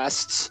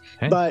 breasts.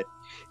 Hey. But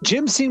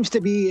Jim seems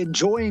to be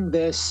enjoying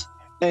this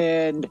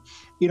and,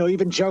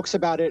 even jokes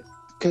about it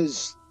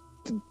because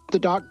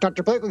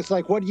Dr. Blakely's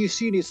like, what do you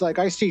see? And he's like,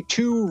 I see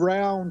two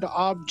round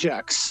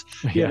objects,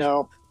 you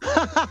know.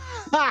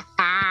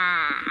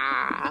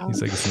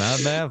 He's like, it's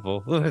not an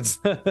apple.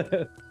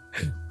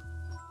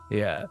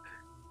 Yeah.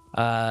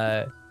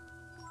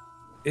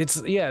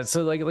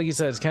 So like you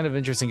said, it's kind of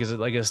interesting because it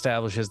like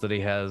establishes that he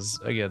has,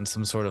 again,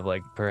 some sort of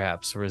like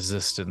perhaps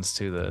resistance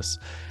to this.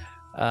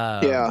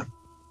 Yeah.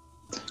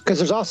 Because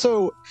there's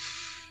also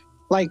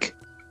like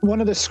one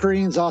of the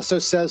screens also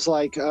says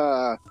like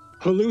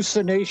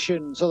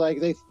hallucination. So like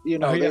they,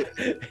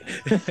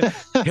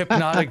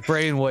 hypnotic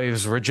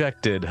brainwaves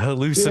rejected,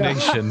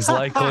 hallucinations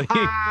likely.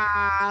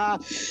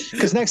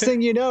 Because next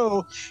thing you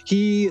know,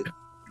 he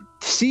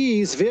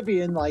sees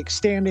Vivian like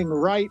standing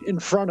right in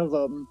front of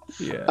him.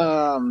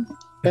 Yeah.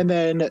 And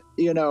then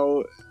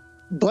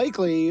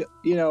Blakely,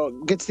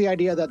 gets the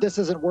idea that this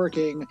isn't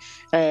working,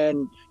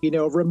 and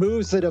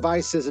removes the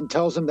devices and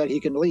tells him that he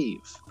can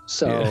leave.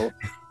 So. Yeah.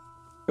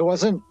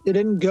 It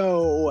didn't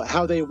go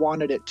how they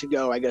wanted it to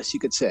go, I guess you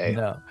could say.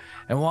 No.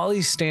 And while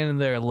he's standing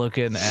there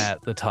looking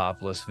at the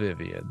topless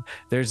Vivian,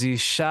 there's these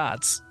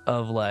shots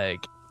of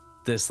like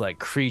this like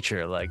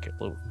creature like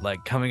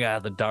coming out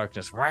of the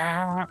darkness.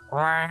 Yeah.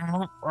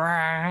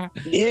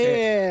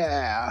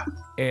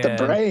 The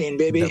brain,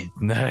 baby.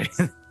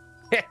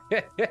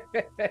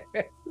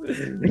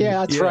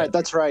 Yeah,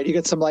 that's right. You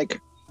get some like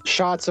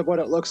shots of what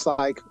it looks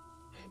like.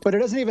 But it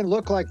doesn't even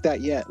look like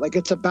that yet. Like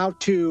it's about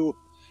to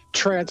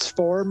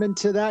transform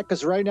into that,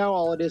 because right now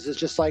all it is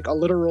just like a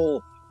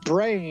literal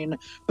brain,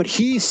 but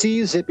he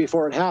sees it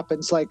before it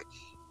happens. Like,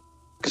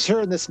 because here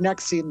in this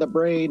next scene, the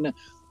brain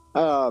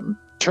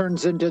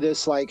turns into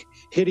this like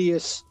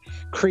hideous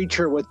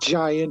creature with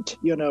giant,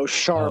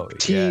 sharp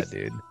teeth.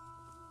 Yeah, dude.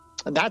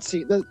 And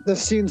the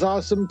scene's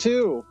awesome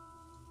too.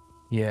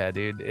 Yeah,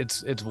 dude,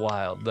 it's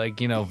wild. Like,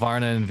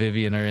 Varna and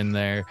Vivian are in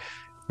there.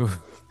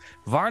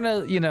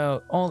 Varna, you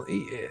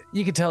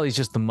can tell he's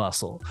just the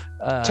muscle.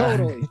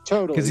 Totally.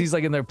 Because he's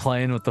like in there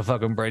playing with the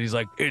fucking brain. He's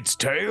like, its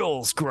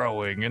tail's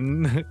growing.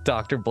 And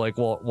Dr. Blake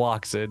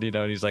walks in,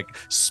 and he's like,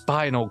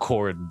 spinal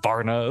cord,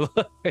 Varna.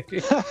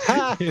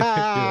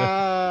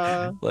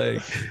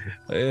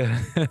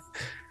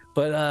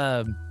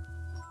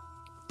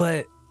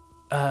 But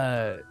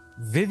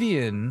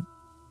Vivian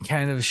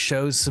kind of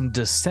shows some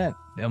dissent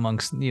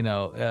amongst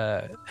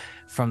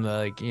from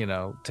the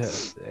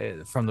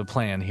from the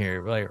plan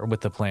here, right, or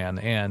with the plan,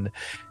 and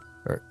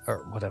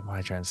or what am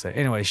I trying to say?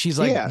 Anyway, she's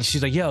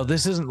like, yo,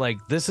 this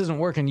isn't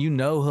working.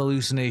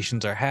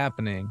 Hallucinations are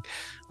happening.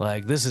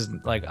 Like, this is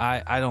like,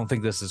 I don't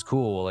think this is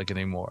cool like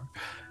anymore.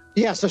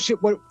 Yeah. So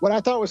what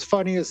I thought was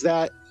funny is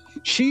that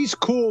she's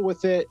cool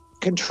with it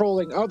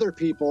controlling other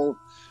people,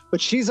 but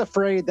she's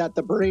afraid that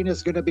the brain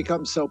is going to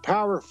become so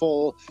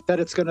powerful that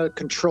it's going to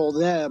control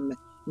them.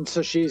 And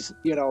so she's,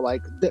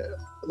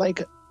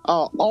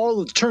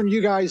 I'll turn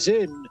you guys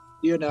in,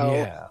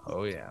 Yeah.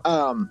 Oh, yeah.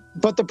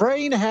 But the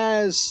brain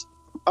has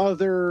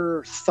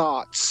other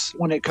thoughts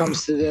when it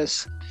comes to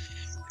this,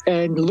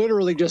 and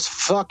literally just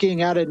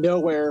fucking out of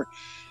nowhere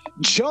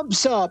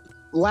jumps up,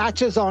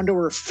 latches onto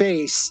her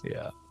face,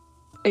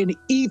 and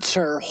eats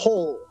her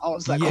whole. I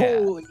was like,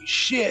 holy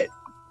shit.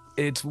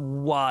 It's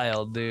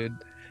wild, dude.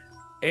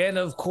 And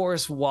of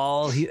course,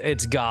 while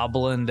it's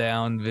gobbling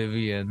down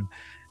Vivian,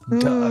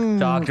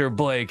 Dr.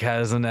 Blake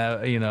has a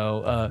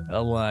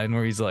line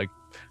where he's like,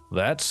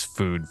 that's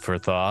food for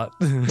thought.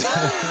 God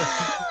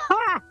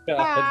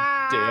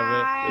damn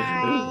it.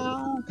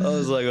 I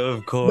was like,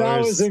 of course. That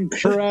was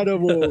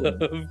incredible.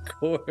 Of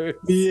course.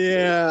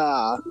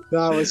 Yeah,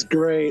 that was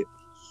great.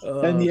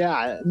 And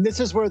this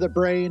is where the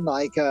brain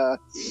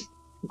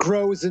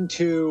grows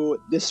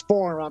into this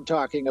form I'm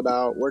talking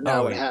about, where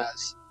now it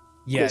has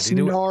this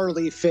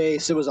gnarly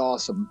face. It was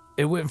awesome.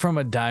 It went from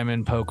a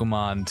diamond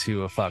Pokemon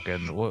to a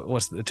fucking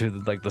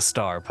the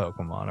star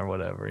Pokemon or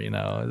whatever,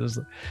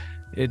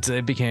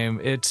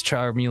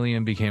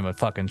 Charmeleon became a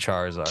fucking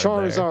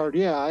Charizard.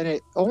 Yeah, and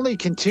it only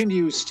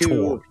continues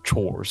to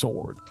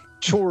Charizard.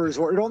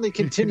 It only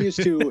continues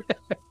to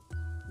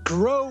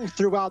grow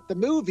throughout the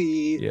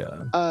movie.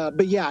 Yeah.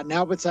 But yeah,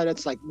 now it's at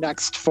its like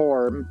next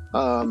form.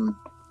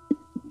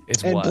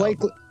 It's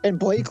wild.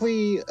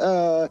 Blakely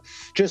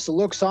just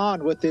looks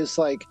on with this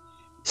like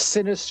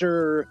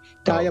sinister,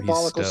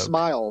 diabolical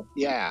smile.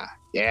 Yeah.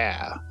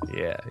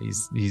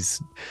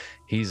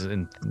 He's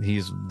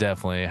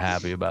definitely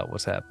happy about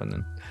what's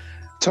happening.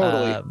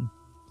 Totally.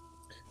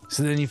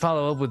 So then you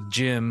follow up with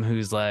Jim,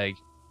 who's like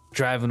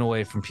driving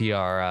away from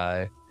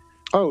PRI.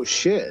 Oh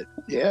shit!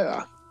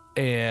 Yeah.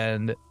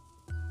 And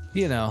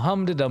you know,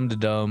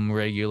 hum-de-dum-de-dum,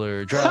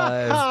 regular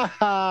drive.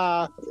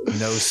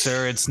 No,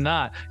 sir, it's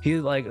not. He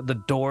like the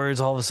doors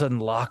all of a sudden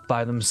lock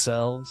by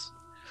themselves.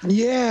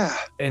 Yeah.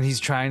 And he's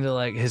trying to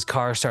like his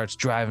car starts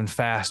driving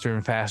faster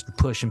and faster,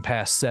 pushing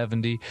past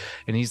 70,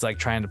 and he's like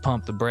trying to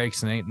pump the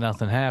brakes and ain't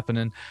nothing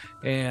happening.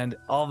 And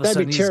all of a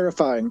sudden That'd be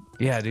terrifying.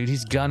 Yeah, dude,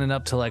 he's gunning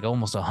up to like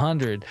almost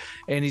 100,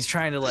 and he's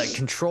trying to like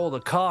control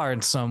the car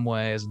in some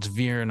way as it's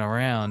veering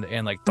around,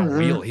 and like the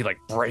wheel, he like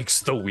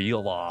breaks the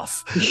wheel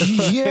off.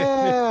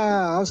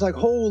 Yeah, I was like,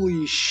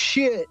 holy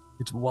shit.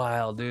 It's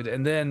wild, dude.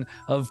 And then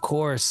of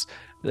course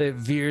it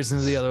veers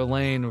into the other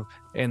lane,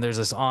 and there's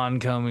this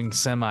oncoming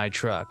semi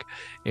truck,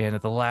 and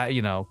at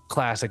the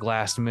classic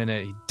last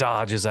minute, he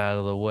dodges out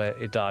of the way.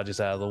 It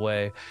dodges out of the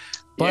way,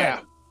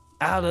 but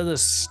out of the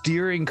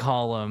steering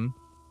column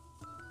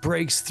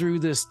breaks through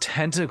this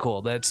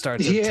tentacle that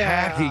starts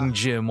attacking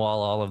Jim while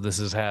all of this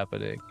is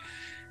happening.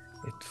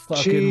 It's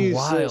fucking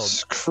wild.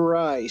 Jesus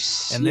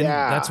Christ. And then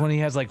that's when he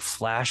has like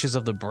flashes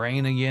of the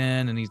brain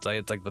again, and he's like,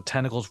 it's like the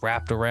tentacles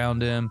wrapped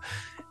around him,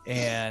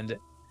 and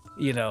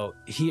you know,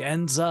 he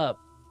ends up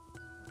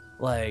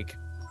like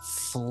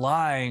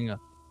flying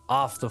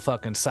off the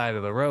fucking side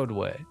of the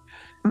roadway.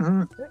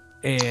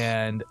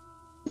 And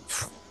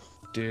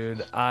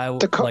dude,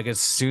 like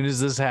as soon as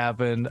this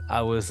happened,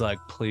 I was like,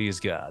 please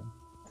God,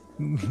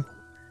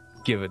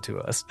 give it to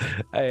us.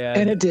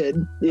 And it did.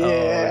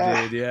 Yeah.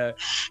 Oh, dude, yeah.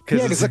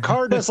 Because the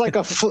car does like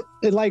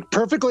it like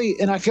perfectly,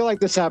 and I feel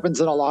like this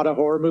happens in a lot of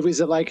horror movies,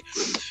 that like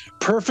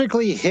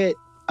perfectly hit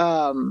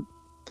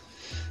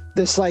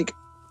this like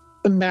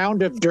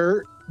mound of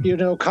dirt, you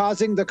know,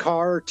 causing the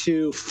car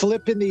to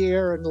flip in the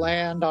air and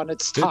land on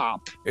its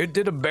top. It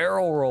did a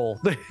barrel roll.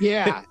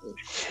 Yeah.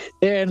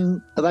 And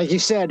like you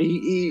said,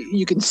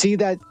 you can see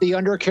that the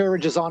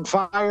undercarriage is on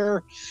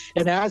fire,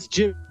 and as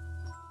Jim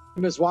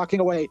is walking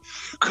away,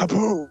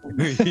 kaboom!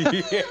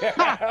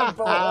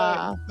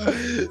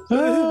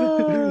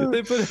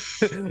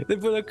 They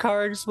put a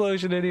car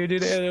explosion in here,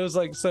 dude, and it was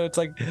like, so it's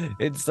like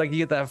you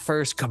get that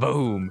first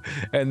kaboom,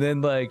 and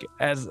then like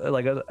as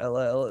like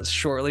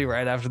shortly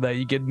right after that,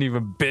 you get an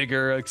even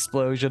bigger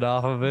explosion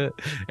off of it,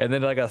 and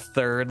then like a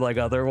third like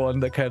other one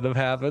that kind of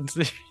happens.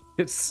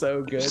 It's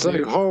so good. It's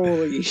like,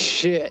 holy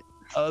shit!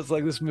 I was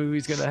like, this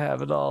movie's gonna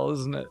have it all,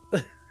 isn't it?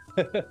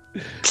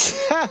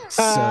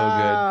 So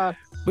good.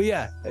 But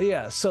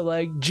yeah. So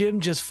like Jim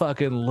just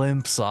fucking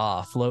limps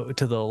off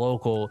to the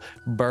local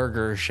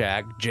burger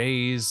shack,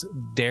 Jay's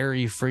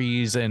Dairy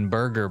Freeze and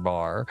Burger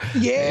Bar.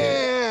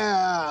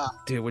 Yeah,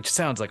 dude, which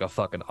sounds like a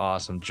fucking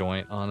awesome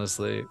joint,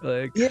 honestly.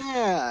 Like,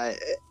 yeah,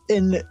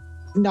 and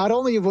not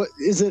only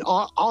is it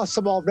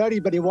awesome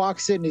already, but he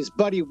walks in, his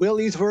buddy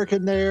Willie's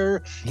working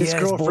there, his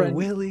girlfriend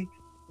Willie.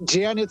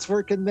 Janet's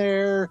working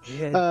there,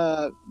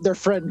 their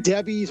friend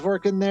Debbie's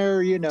working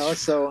there, you know,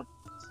 so.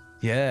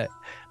 Yeah,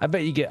 I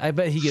bet he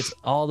gets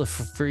all the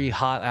free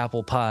hot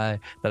apple pie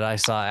that I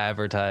saw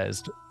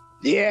advertised.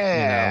 Yeah,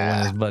 you know,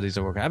 when his buddies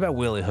are working. I bet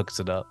Willie hooks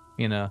it up,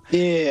 you know.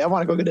 Yeah, I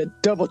want to go get a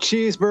double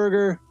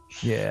cheeseburger,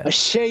 a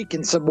shake,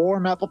 and some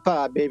warm apple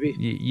pie, baby.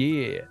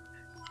 Yeah,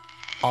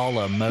 a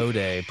la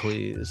mode,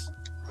 please.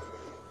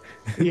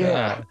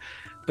 Yeah,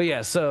 but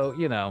yeah, so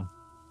you know,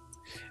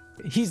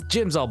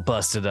 Jim's all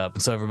busted up,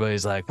 and so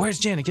everybody's like, "Where's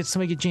Janet?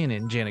 Somebody get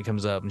Janet." And Janet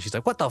comes up, and she's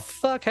like, "What the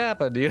fuck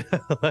happened?" You know,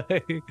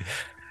 like,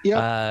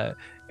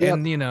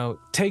 and you know,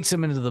 takes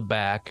him into the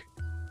back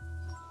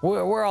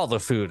where all the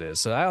food is.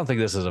 So I don't think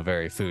this is a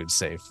very food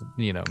safe,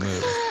 you know,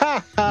 move.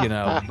 You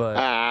know,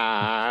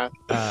 but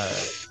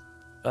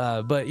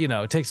you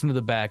know, takes him to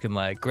the back and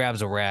like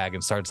grabs a rag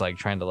and starts like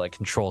trying to like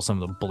control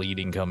some of the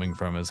bleeding coming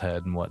from his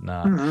head and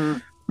whatnot.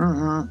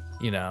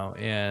 You know,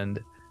 and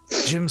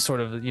Jim sort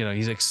of, you know,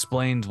 he's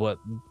explained what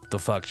the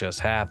fuck just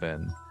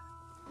happened.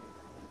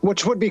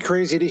 Which would be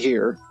crazy to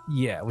hear.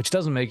 Yeah, which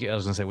doesn't make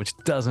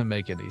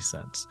any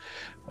sense.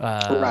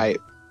 Right.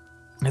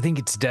 I think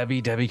it's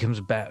Debbie. Debbie comes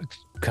back.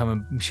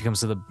 She comes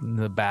to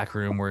the back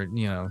room where,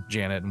 you know,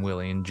 Janet and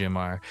Willie and Jim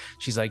are.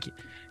 She's like,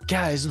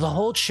 guys, the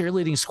whole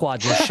cheerleading squad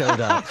just showed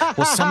up.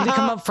 Will somebody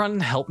come up front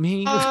and help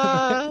me?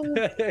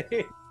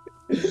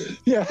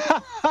 Yeah.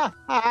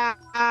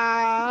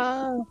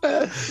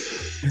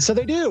 So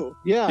they do.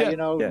 Yeah, you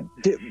know,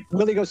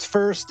 Willie goes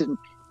first, and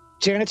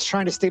Janet's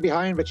trying to stay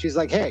behind, but she's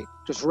like, hey,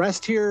 just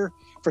rest here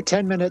for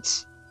 10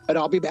 minutes and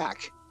I'll be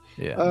back.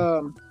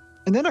 Yeah.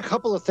 And then a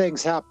couple of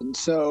things happen.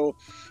 So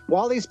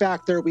while he's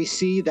back there, we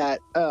see that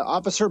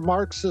Officer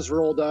Marks has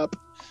rolled up.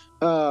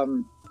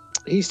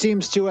 He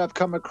seems to have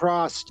come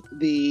across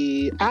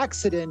the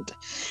accident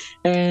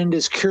and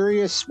is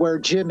curious where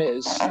Jim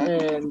is.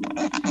 And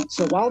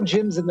so while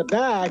Jim's in the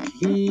back,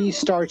 he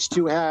starts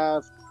to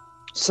have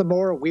some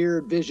more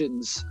weird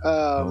visions.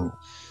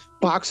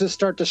 Boxes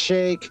start to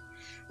shake.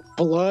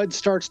 Blood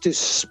starts to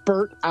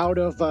spurt out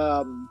of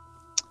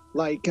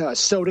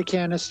soda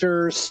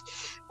canisters.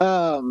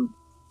 And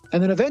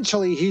then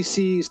eventually he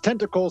sees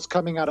tentacles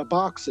coming out of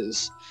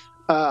boxes,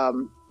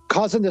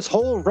 causing this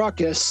whole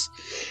ruckus.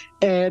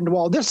 And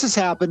while this is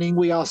happening,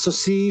 we also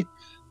see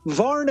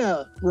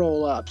Varna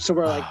roll up. So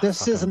we're like,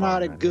 this is fucking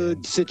not a Varna,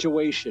 good dude.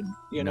 situation.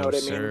 You know what I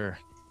mean? Sir.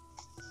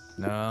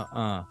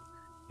 No,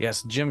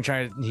 yes, Jim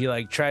tries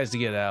to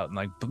get out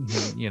and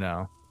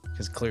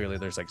because clearly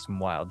there's like some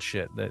wild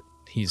shit that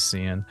he's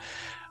seeing.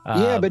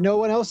 Yeah, but no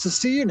one else is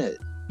seeing it.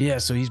 Yeah,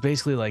 so he's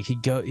basically like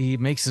he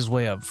makes his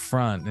way up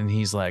front and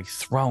he's like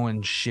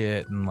throwing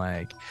shit and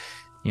like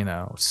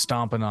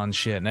stomping on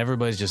shit, and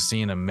everybody's just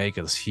seeing him make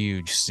this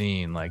huge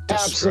scene, like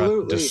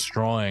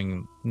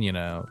destroying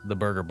the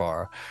burger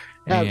bar.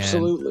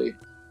 Absolutely.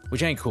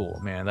 Which ain't cool,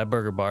 man. That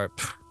burger bar,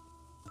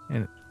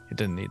 and it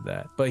didn't need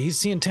that. But he's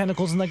seeing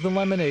tentacles in like the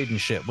lemonade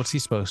and shit. What's he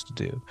supposed to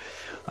do?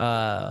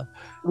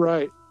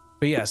 Right.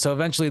 But yeah, so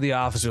eventually the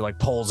officer like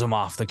pulls him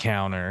off the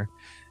counter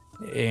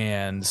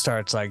and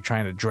starts like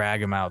trying to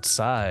drag him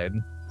outside.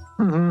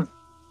 Mm-hmm.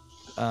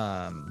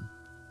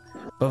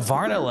 But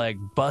Varna like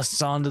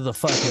busts onto the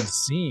fucking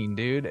scene,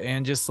 dude,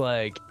 and just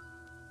like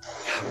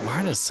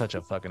Varna's such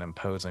a fucking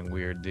imposing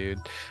weird dude.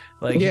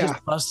 Like he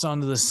just busts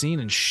onto the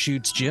scene and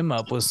shoots Jim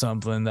up with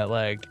something that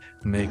like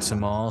makes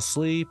him all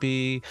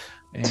sleepy.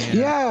 And,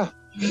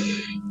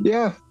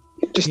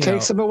 just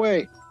takes him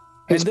away.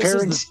 His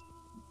parents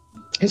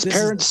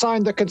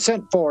signed the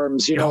consent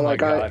forms, I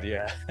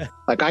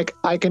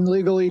can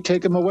legally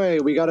take him away.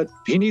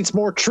 He needs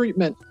more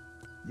treatment.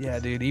 Yeah,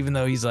 dude, even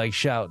though he's like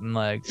shouting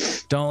like,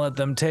 don't let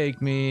them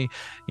take me,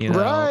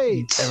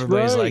 right,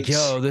 everybody's like,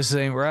 yo, this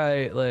ain't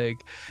right.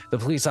 Like the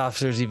police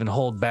officers even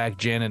hold back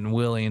Janet and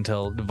Willie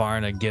until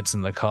Varna gets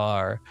in the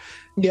car.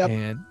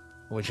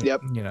 Which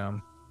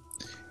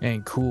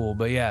ain't cool.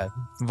 But yeah,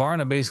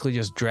 Varna basically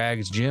just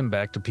drags Jim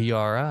back to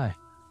PRI.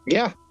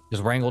 Yeah.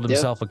 Just wrangled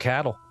himself a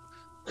cattle.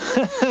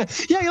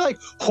 Yeah, he like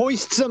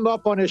hoists him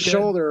up on his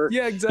shoulder.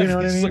 Yeah, exactly. You know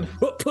what I mean?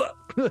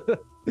 Like,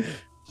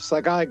 just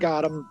like, I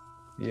got him.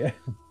 Yeah.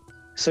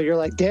 So you're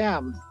like,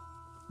 damn,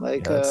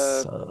 like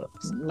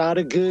not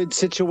a good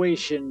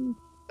situation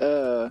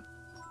for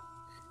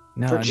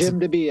Jim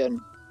to be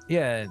in.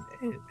 Yeah,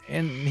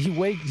 and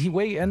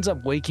he ends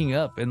up waking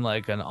up in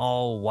like an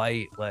all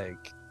white like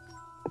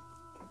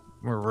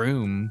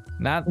room,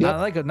 not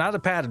a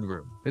padded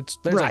room. There's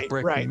like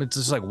brick. Right. It's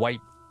just like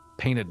white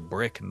painted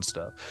brick and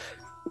stuff.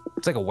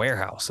 It's like a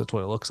warehouse. That's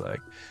what it looks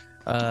like.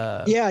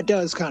 Yeah, it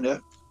does kind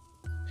of.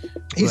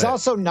 He's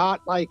also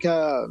not like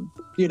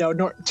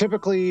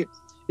typically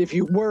if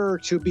you were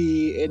to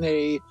be in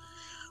a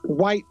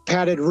white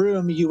padded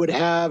room, you would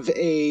have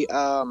a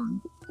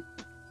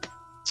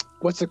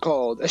what's it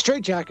called? A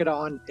straitjacket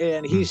on,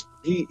 and he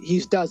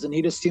doesn't.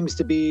 He just seems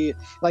to be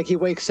like, he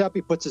wakes up,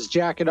 he puts his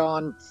jacket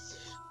on,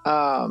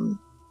 and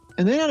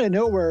then out of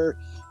nowhere,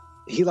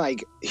 he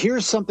like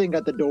hears something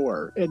at the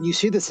door, and you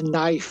see this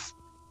knife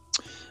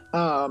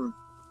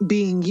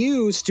being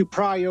used to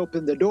pry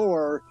open the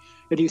door.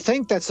 And you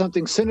think that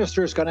something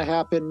sinister is going to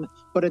happen,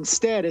 but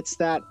instead it's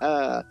that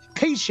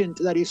patient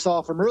that he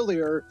saw from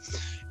earlier.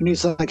 And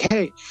he's like,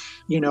 hey,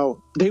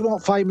 they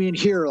won't find me in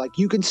here. Like,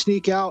 you can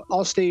sneak out.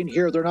 I'll stay in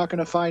here. They're not going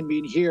to find me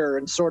in here,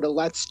 and sort of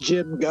lets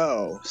Jim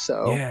go.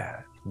 So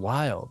yeah,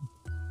 wild.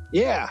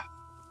 Yeah.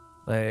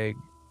 Like,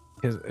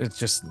 it's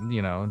just,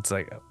 it's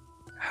like,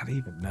 how do you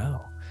even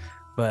know?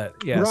 But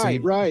yeah,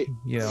 right.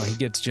 He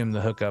gets Jim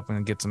the hookup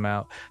and gets him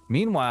out.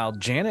 Meanwhile,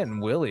 Janet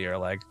and Willie are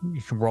like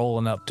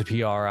rolling up to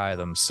PRI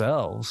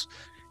themselves,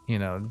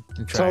 to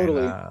try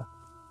and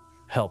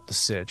help the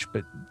sitch.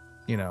 But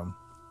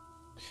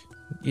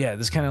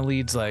this kind of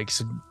leads like,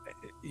 so,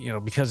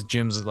 because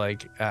Jim's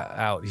like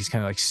out, he's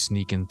kind of like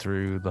sneaking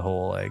through the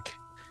whole like,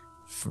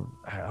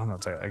 I don't know,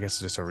 I guess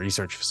it's just a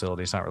research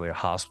facility. It's not really a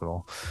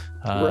hospital,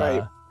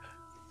 right?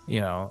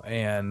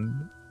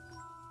 And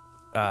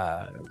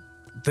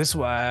this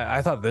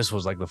I thought this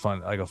was like a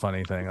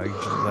funny thing,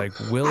 like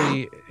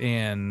Willie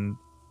and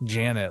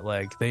Janet,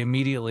 like they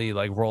immediately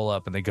like roll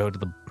up and they go to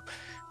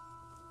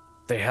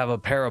they have a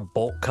pair of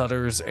bolt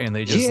cutters and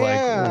they just like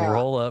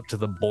roll up to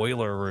the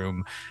boiler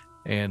room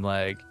and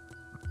like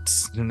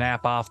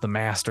snap off the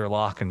master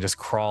lock and just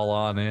crawl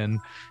on in.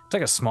 It's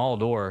like a small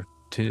door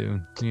too,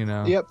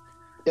 Yep.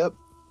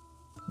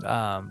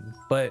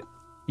 But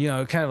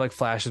it kind of like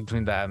flashes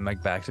between that and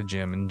like back to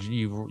Jim, and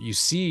you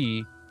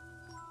see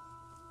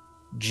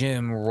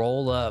Jim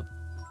roll up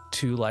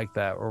to like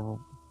that, or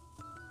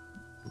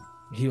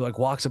he like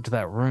walks up to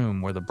that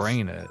room where the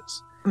brain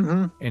is,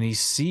 and he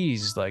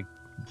sees like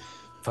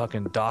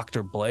fucking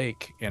Dr.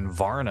 Blake and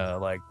Varna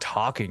like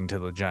talking to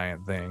the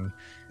giant thing.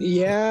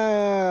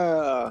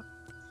 Yeah,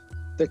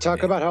 they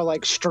talk about how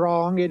like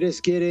strong it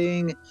is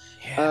getting,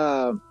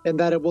 and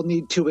that it will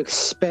need to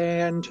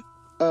expand.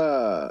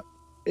 It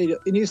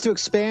needs to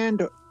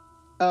expand,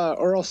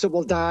 or else it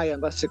will die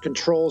unless it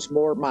controls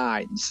more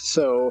minds.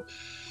 So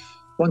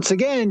once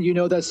again,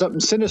 that something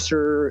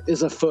sinister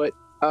is afoot.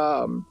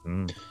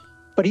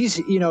 But he's,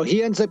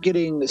 he ends up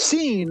getting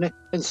seen.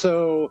 And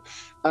so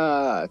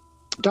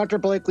Dr.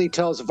 Blakely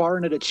tells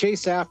Varna to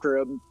chase after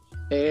him.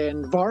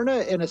 And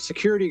Varna and a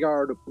security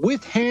guard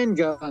with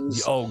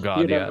handguns, oh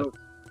God,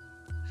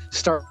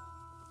 start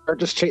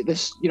just chase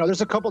this.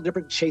 There's a couple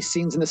different chase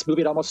scenes in this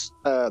movie. It almost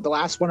the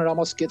last one, it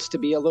almost gets to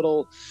be a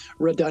little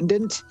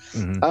redundant.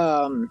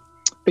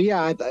 But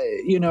yeah,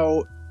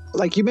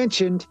 like you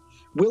mentioned,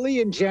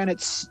 Willie and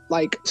Janet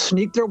like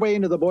sneak their way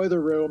into the boiler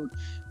room,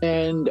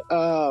 and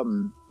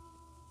lo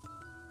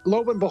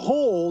and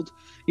behold,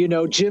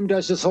 Jim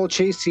does this whole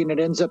chase scene and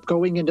ends up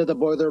going into the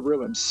boiler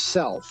room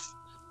himself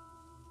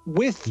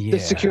with the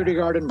security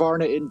guard and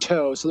Varna in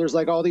tow. So there's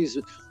like all these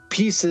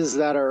pieces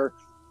that are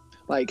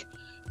like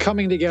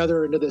coming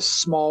together into this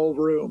small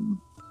room.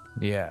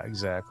 Yeah,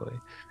 exactly.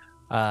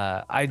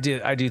 I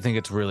do think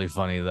it's really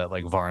funny that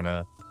like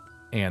Varna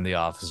and the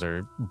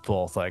officer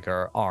both like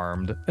are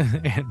armed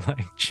and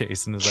like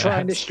chasing his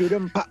trying ass. to shoot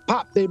him. Pop,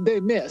 pop. They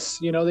miss.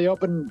 They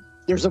open.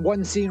 There's a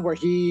one scene where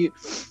he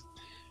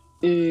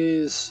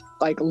is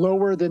like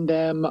lower than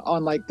them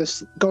on like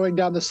this, going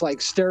down this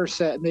like stair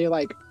set, and they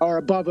like are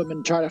above him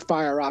and try to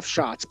fire off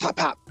shots. Pop,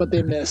 pop, but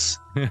they miss.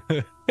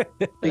 But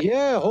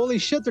yeah, holy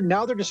shit!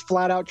 They're just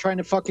flat out trying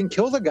to fucking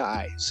kill the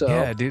guy. So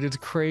yeah, dude, it's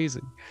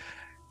crazy.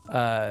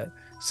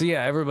 So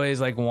yeah,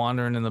 everybody's like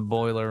wandering in the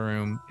boiler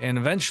room, and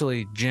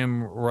eventually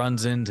Jim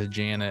runs into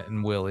Janet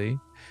and Willie,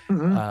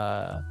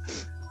 and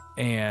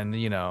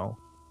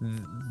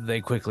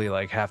they quickly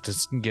like have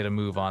to get a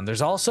move on.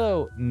 There's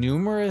also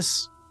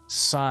numerous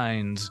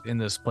signs in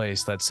this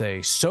place that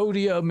say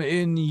 "sodium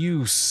in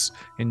use"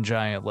 in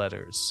giant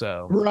letters.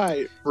 So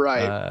right.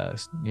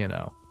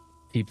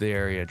 Keep the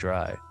area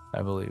dry,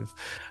 I believe.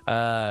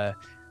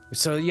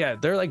 So yeah,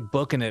 they're like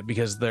booking it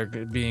because they're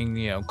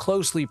being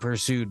closely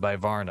pursued by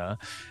Varna,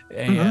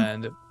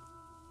 and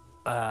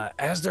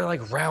as they're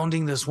like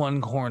rounding this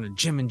one corner,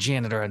 Jim and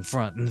Janet are in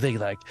front, and they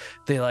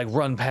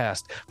run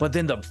past, but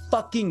then the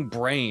fucking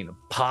brain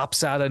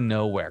pops out of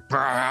nowhere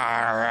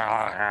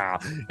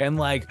and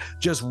like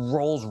just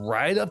rolls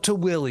right up to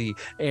Willie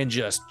and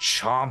just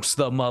chomps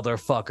the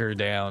motherfucker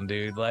down,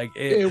 dude. Like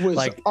it was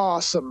like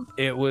awesome.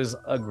 It was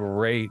a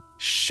great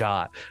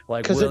shot.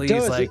 Like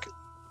Willie's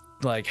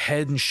like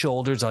head and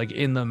shoulders like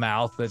in the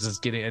mouth that's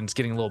just getting a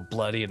little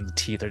bloody, and the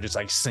teeth are just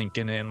like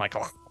sinking in like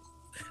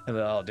and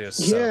then, dude,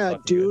 so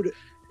dude good.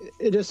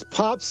 It just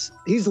pops.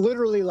 He's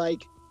literally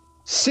like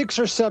 6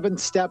 or 7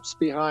 steps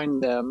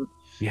behind them,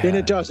 and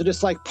it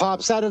just like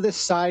pops out of this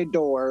side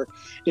door.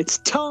 Its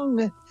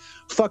tongue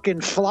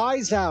fucking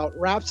flies out,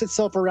 wraps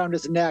itself around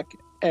his neck,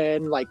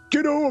 and like,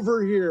 get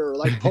over here,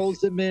 like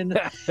pulls him in.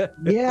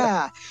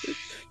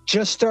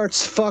 Just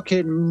starts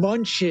fucking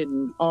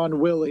munching on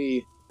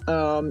Willie.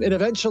 And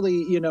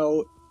eventually,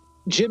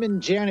 Jim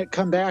and Janet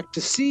come back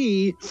to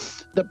see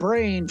the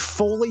brain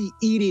fully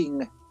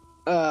eating,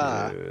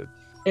 and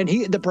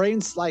the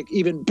brain's like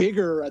even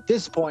bigger at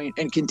this point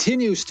and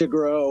continues to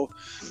grow.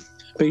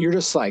 But you're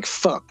just like,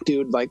 fuck,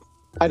 dude. Like,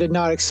 I did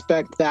not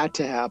expect that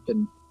to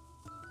happen.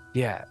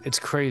 Yeah, it's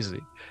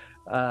crazy.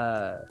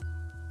 I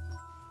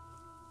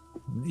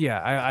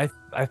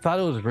thought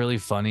it was really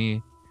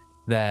funny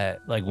that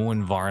like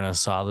when Varna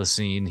saw the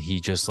scene, he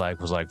just like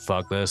was like,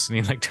 fuck this, and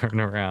he like turned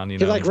around, he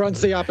like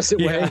runs the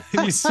opposite way.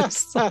 He's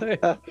just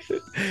like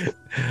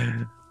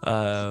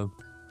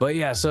but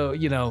yeah, so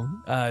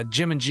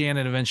Jim and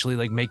Janet eventually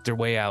like make their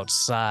way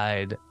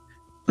outside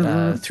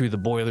through the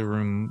boiler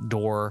room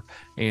door,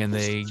 and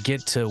they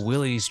get to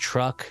Willie's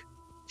truck,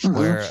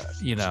 where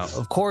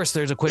of course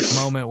there's a quick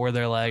moment where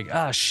they're like,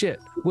 ah, shit,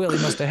 Willie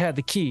must have had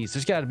the keys,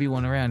 there's got to be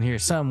one around here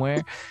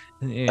somewhere.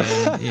 And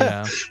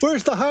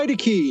where's the hide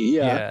key?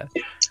 And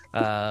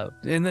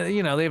then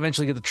they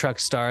eventually get the truck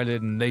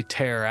started and they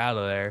tear out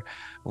of there.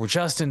 We're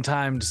just in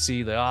time to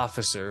see the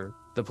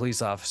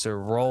police officer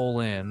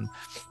roll in,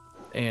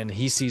 and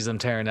he sees them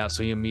tearing out,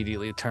 so he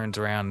immediately turns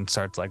around and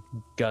starts like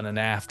gunning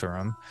after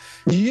him.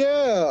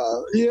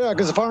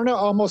 Because Varna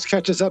almost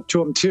catches up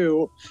to him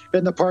too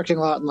in the parking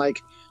lot and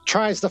like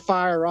tries to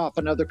fire off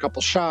another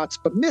couple shots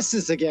but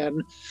misses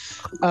again.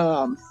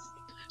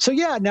 So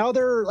yeah, now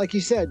they're, like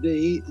you said,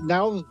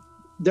 now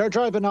they're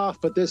driving off,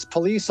 but this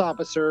police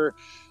officer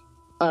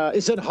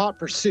is in hot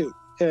pursuit.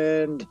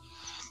 And,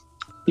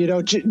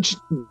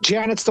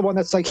 Janet's the one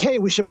that's like, hey,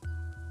 we should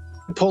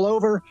pull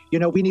over.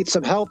 We need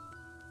some help.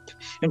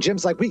 And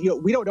Jim's like, we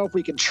don't know if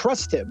we can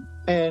trust him.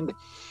 And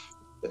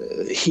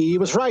he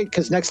was right,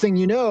 because next thing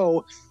you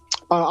know,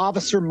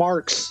 Officer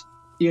Marks,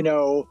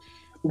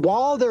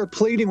 while they're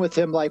pleading with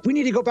him, like, we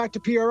need to go back to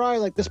PRI,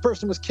 like, this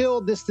person was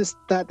killed, this,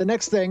 that, the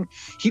next thing,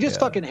 he just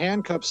fucking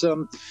handcuffs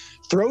him,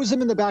 throws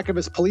him in the back of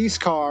his police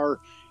car,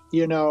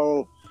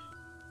 and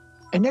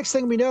next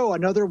thing we know,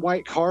 another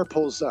white car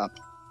pulls up.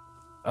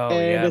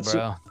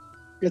 Bro.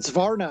 It's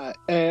Varna,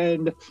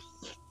 and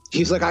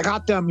he's like, I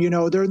got them,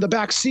 they're in the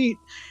back seat.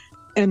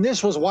 And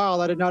this was wild.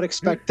 I did not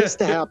expect this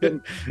to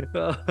happen.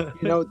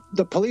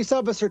 The police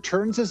officer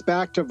turns his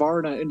back to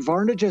Varna, and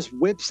Varna just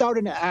whips out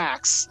an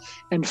axe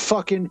and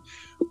fucking,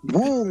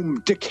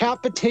 boom,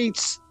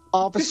 decapitates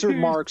Officer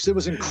Marks. It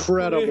was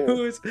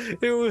incredible.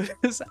 It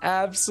was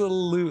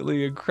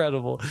absolutely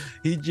incredible.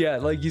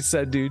 Like you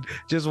said, dude,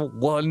 just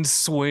one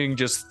swing,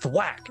 just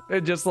thwack,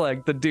 and just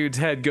like the dude's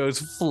head goes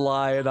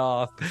flying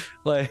off.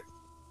 Like,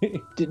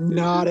 Did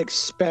not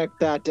expect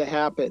that to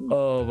happen.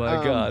 Oh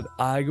my God.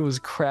 I was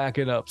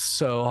cracking up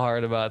so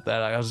hard about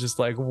that. I was just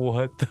like,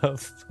 what the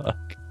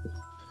fuck?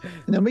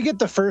 And then we get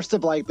the first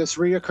of like this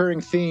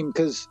reoccurring theme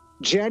because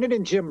Janet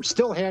and Jim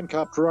still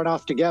handcuffed, run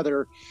off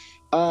together.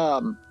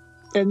 And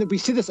then we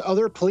see this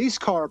other police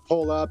car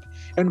pull up,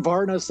 and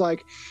Varna's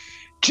like,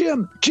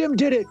 Jim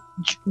did it.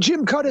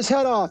 Jim cut his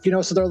head off,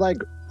 so they're like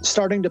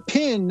starting to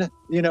pin,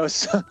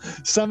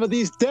 some of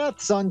these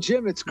deaths on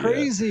Jim. It's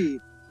crazy. Yeah.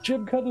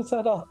 Jim cut his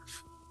head off.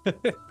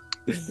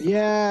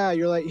 Yeah,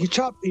 you're like,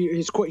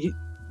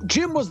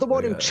 Jim was the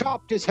one who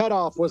chopped his head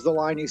off, was the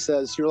line he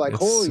says. You're like,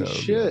 holy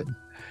shit.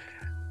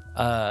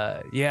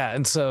 Good. Yeah,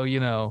 and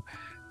so,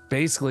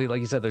 basically,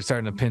 like you said, they're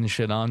starting to pin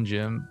shit on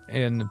Jim,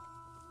 and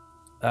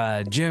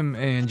Jim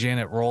and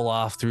Janet roll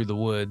off through the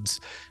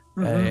woods,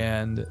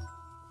 and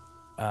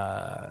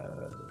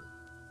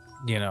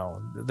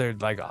they're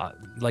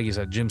like you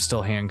said, Jim's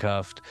still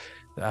handcuffed.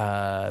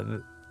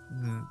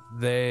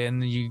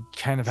 Then you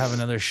kind of have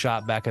another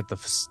shot back at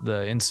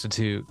the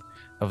Institute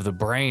of the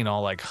Brain,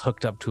 all like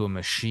hooked up to a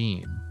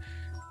machine,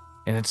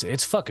 and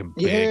it's fucking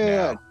big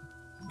now.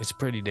 It's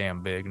pretty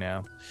damn big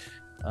now.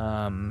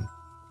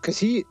 Because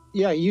he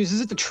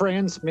uses it to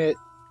transmit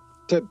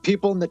to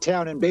people in the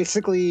town, and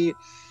basically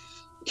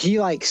he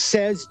like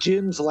says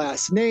Jim's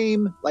last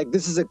name, like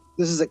this is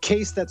a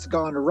case that's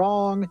gone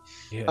wrong.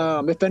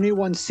 If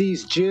anyone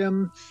sees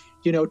Jim,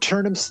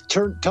 tell him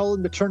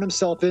to turn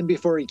himself in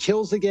before he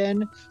kills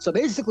again. So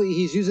basically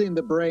he's using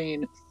the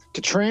brain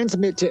to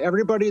transmit to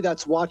everybody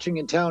that's watching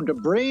in town, to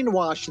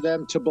brainwash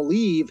them to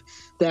believe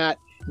that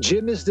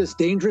Jim is this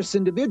dangerous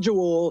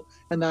individual,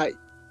 and that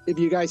if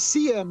you guys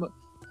see him,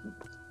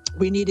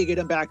 we need to get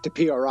him back to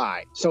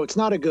PRI. So it's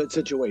not a good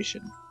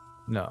situation.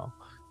 No.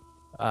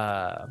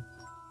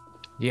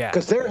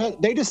 Because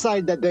they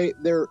decide that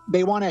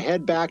they want to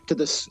head back to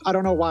this. I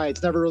don't know why,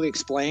 it's never really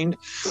explained,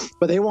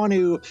 but they want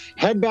to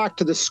head back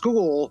to the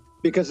school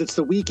because it's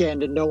the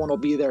weekend and no one will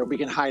be there. We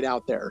can hide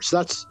out there. So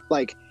that's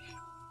like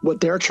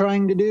what they're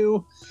trying to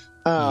do.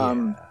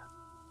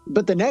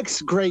 But the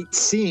next great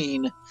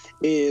scene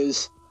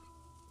is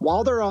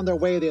while they're on their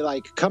way, they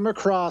like come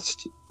across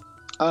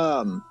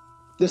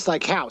this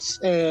like house,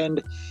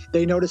 and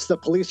they notice the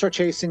police are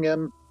chasing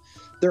him.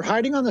 They're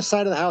hiding on the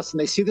side of the house, and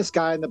they see this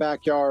guy in the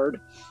backyard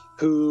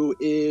who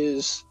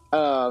is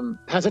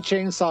has a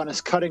chainsaw and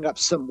is cutting up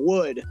some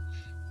wood.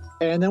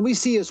 And then we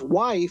see his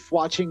wife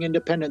watching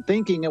Independent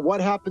Thinking. And what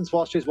happens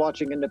while she's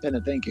watching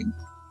Independent Thinking?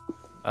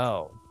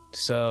 Oh,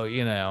 so,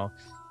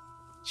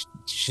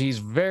 she's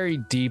very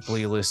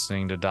deeply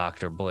listening to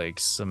Dr.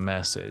 Blake's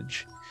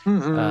message.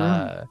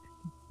 And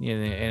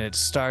it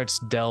starts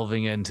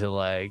delving into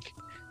like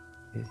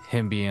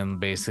him being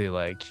basically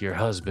like, your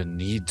husband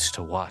needs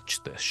to watch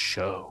this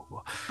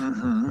show.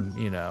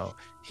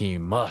 He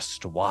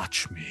must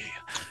watch me.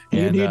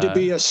 You need to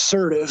be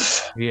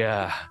assertive.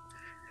 Yeah.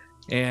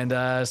 And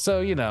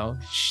so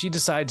she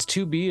decides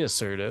to be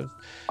assertive,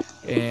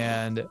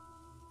 and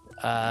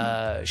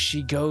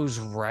she goes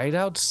right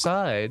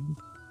outside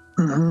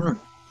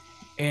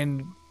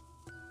and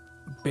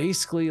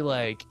basically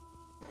like,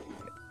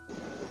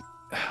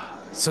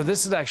 so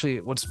this is actually,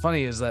 what's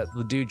funny is that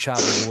the dude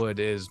chopping wood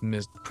is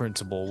Miss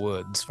Principal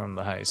Woods from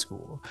the high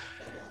school.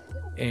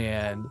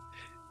 And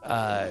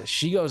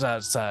she goes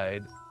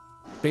outside,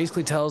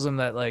 basically tells him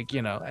that like,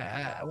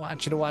 I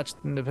want you to watch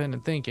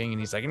Independent Thinking. And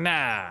he's like,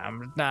 nah,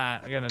 I'm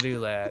not going to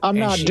do that. I'm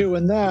not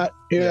doing that.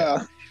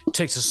 Yeah.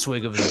 Takes a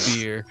swig of his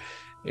beer.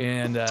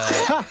 And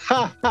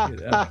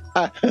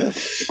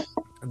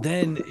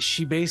then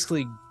she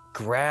basically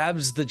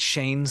grabs the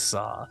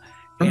chainsaw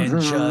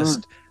and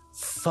just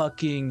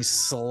fucking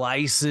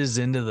slices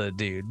into the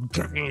dude.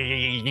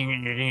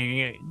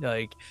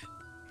 Like,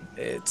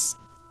 it's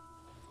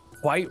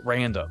quite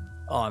random,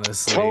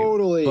 honestly.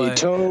 Totally.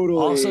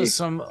 Also,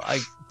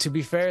 to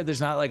be fair, there's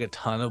not like a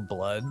ton of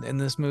blood in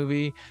this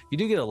movie. You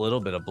do get a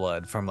little bit of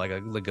blood from like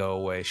the go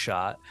away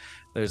shot.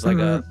 There's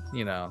like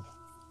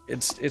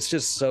it's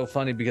just so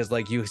funny because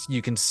like you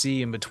can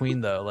see in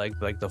between though, like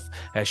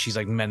as she's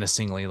like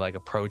menacingly like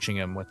approaching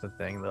him with the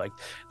thing, like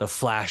the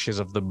flashes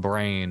of the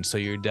brain. So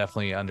you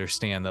definitely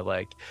understand that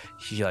like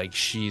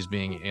she's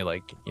being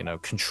like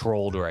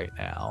controlled right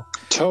now.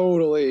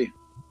 Totally.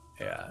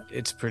 Yeah,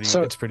 it's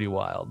pretty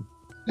wild.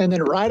 And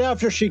then right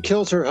after she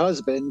kills her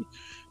husband,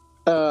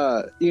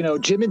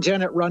 Jim and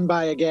Janet run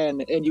by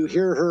again, and you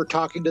hear her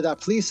talking to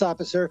that police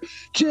officer.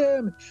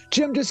 Jim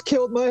just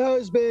killed my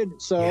husband.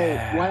 So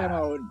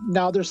whammo,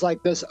 now there's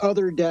like this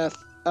other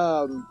death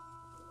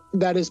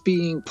that is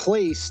being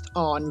placed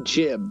on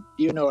Jim.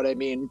 You know what I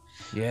mean?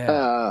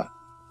 Yeah.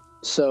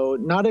 So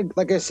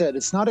like I said,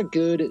 it's not a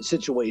good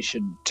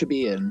situation to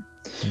be in.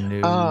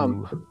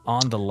 No.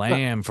 On the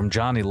Lam from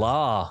Johnny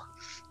Law.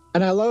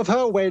 And I love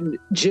how when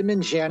Jim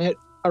and Janet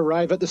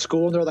arrive at the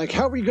school and they're like,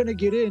 how are we going to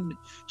get in?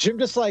 Jim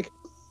just like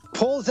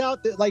pulls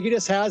out like he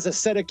just has a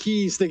set of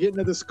keys to get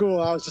into the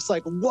school. I was just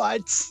like,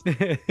 what?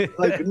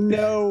 Like,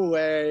 no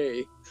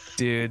way.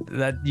 Dude,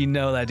 that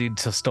dude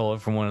stole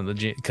it from one of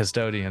the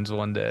custodians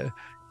one day.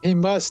 He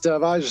must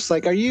have. I was just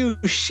like, are you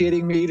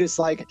shitting me? He just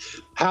like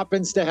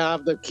happens to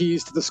have the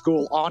keys to the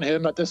school on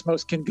him at this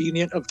most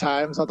convenient of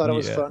times. I thought it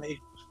was funny.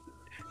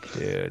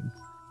 Dude,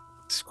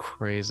 it's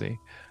crazy.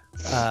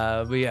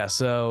 But yeah,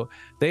 so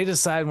they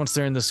decide once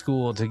they're in the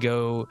school to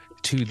go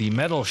to the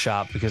metal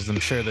shop because I'm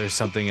sure there's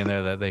something in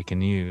there that they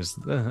can use.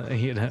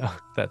 You know,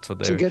 that's what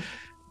they're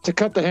to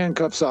cut the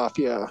handcuffs off.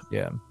 Yeah.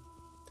 Yeah.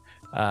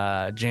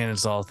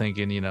 Janet's all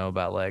thinking, you know,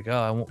 about like,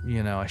 oh,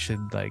 I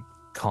should like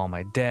call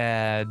my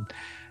dad.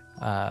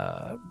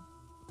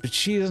 But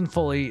she isn't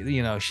fully,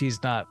 you know,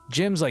 she's not.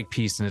 Jim's like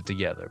piecing it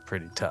together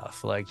pretty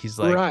tough. Like he's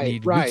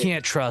like, we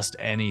can't trust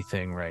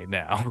anything right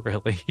now,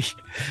 really.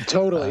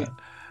 Totally.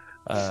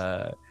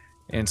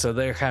 And so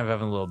they're kind of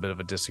having a little bit of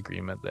a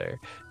disagreement there.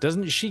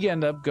 Doesn't she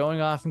end up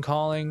going off and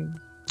calling?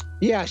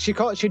 Yeah, she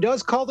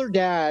does call her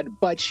dad,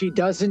 but she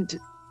doesn't.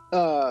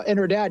 And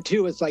her dad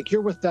too is like,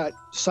 you're with that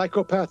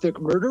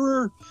psychopathic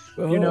murderer,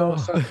 you know.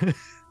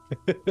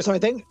 So I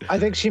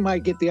think she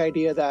might get the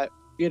idea that,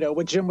 you know,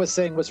 what Jim was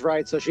saying was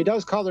right. So she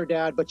does call her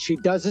dad, but she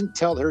doesn't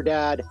tell her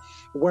dad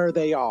where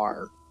they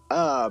are.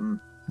 Yeah.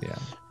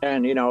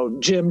 And, you know,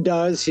 Jim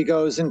does. He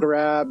goes and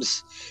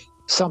grabs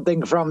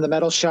something from the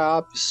metal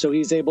shop. So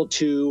he's able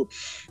to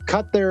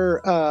cut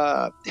their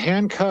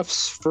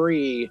handcuffs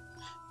free.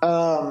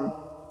 Yeah,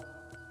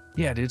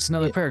 dude, it's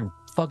another pair of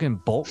fucking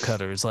bolt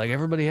cutters. Like,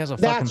 everybody has a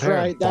fucking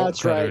pair of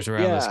bolt cutters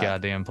around this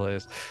goddamn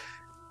place.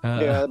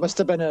 Yeah, it must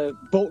have been a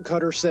bolt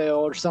cutter sale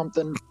or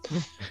something.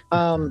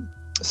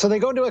 So they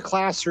go into a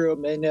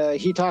classroom, and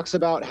he talks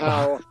about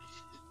how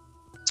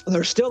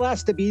there still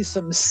has to be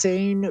some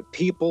sane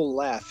people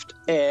left,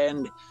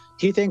 and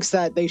he thinks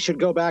that they should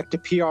go back to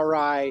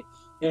PRI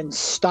and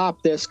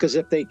stop this, because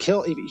if they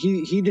kill,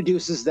 he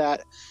deduces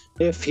that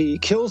if he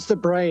kills the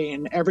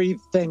brain,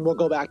 everything will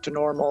go back to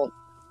normal.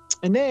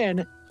 And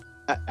then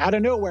out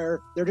of nowhere,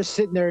 they're just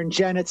sitting there, and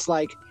Janet's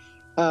like,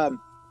 I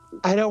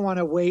don't want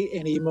to wait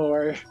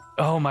anymore.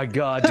 Oh my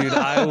god, dude!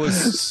 I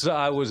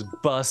was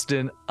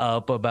busting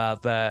up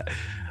about that.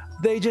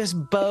 They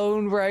just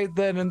boned right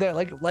then and there.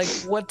 Like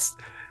what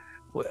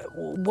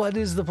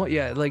is the point?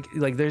 Yeah, like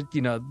there's,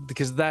 you know,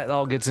 because that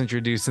all gets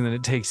introduced, and then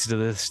it takes you to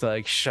this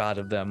like shot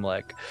of them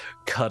like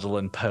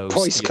cuddling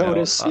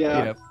post-coitus.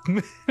 Yeah.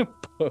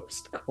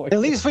 Post-coitus. At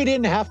least we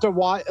didn't have to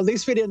watch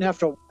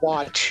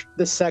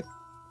the sex.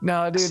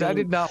 No, dude, scene. I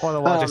did not want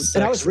to watch a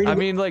sex. I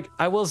mean, like,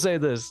 I will say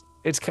this.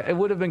 It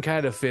would have been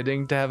kind of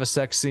fitting to have a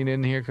sex scene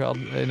in here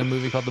in a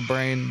movie called The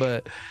Brain,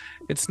 but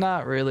it's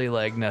not really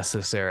like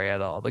necessary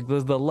at all. Like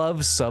the love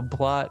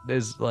subplot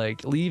is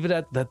like, leave it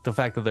at the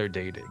fact that they're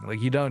dating.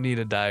 Like, you don't need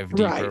to dive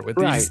deeper with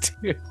these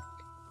two.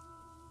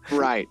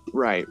 Right.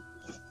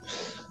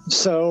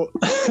 So,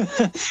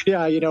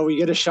 yeah, you know, we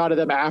get a shot of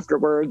them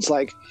afterwards,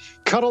 like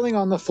cuddling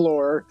on the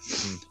floor.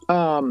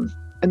 And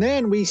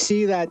then we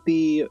see that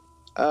the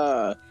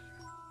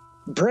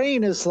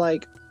brain is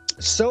like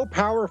so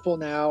powerful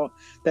now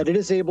that it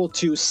is able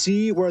to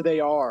see where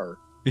they are.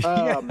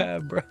 Yeah,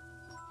 bro.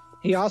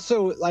 He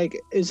also like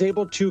is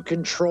able to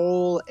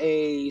control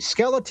a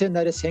skeleton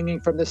that is hanging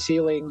from the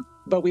ceiling,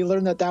 but we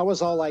learned that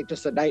was all like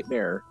just a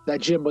nightmare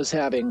that Jim was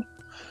having.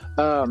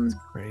 That's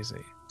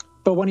crazy.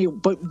 But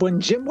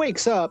when Jim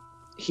wakes up,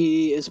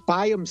 he is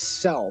by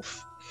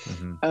himself,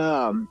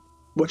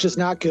 which is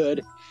not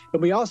good.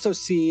 And we also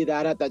see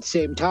that at that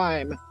same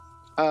time,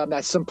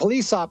 that some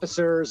police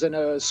officers and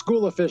a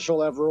school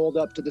official have rolled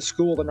up to the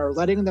school and are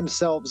letting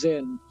themselves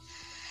in.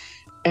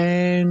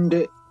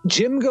 And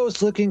Jim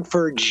goes looking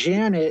for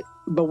Janet,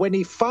 but when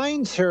he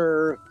finds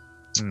her,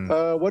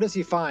 what does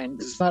he find?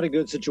 It's not a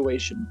good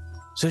situation.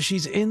 So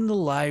she's in the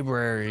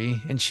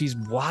library and she's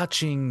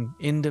watching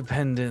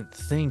Independent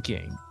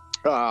Thinking.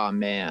 Oh,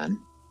 man.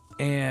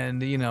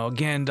 And, you know,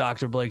 again,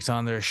 Dr. Blake's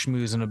on there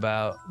schmoozing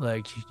about,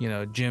 like, you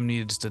know, Jim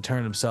needs to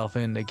turn himself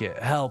in to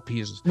get help.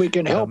 We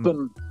can help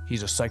him.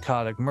 He's a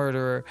psychotic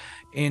murderer.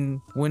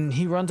 And when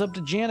he runs up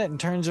to Janet and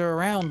turns her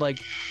around, like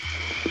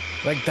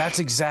that's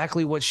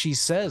exactly what she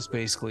says,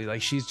 basically.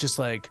 Like, she's just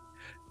like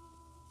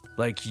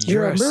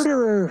you're a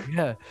murderer.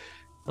 Yeah.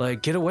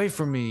 Like, get away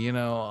from me, you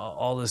know,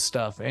 all this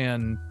stuff.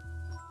 And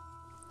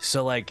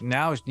so, like,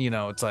 now, you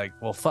know, it's like,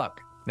 well, fuck.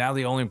 Now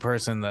the only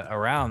person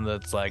around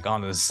that's like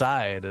on his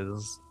side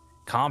is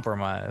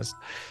compromised.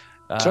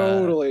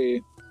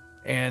 Totally.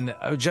 And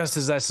just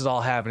as this is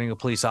all happening, a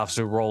police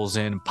officer rolls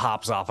in,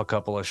 pops off a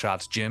couple of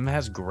shots. Jim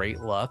has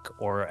great luck,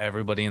 or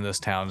everybody in this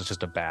town is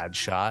just a bad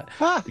shot.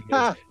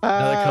 Another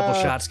couple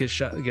shots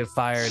get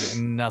fired,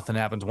 and nothing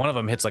happens. One of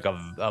them hits like a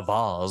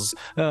vase.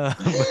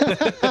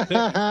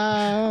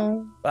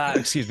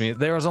 Excuse me.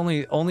 There was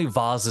only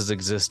vases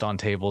exist on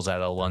tables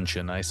at a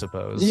luncheon, I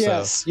suppose.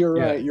 Yes, so, you're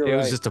right. It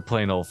was just a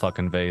plain old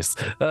fucking vase.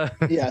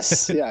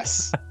 Yes.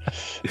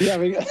 Yeah,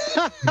 we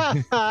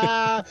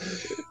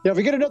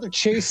get another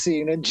chase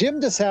scene, and Jim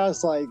just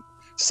has like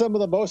some of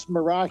the most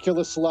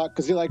miraculous luck,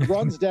 because he like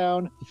runs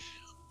down,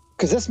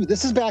 because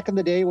this is back in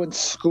the day when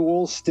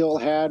schools still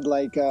had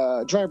like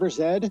driver's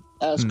ed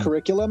as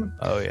curriculum.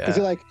 Oh yeah. Because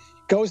he like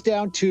goes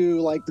down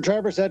to like the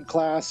driver's ed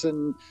class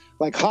and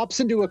like hops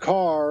into a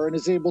car and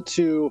is able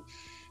to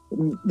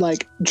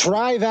like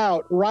drive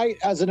out right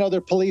as another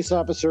police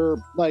officer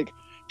like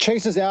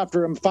chases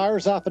after him,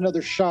 fires off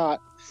another shot,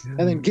 and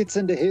then gets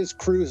into his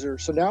cruiser.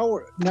 So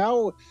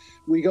now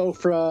we go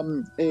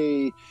from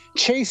a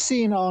chase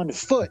scene on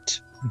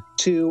foot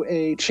to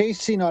a chase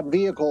scene on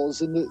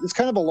vehicles, and it's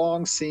kind of a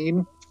long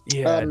scene.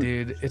 Yeah,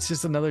 dude, it's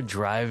just another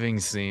driving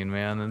scene,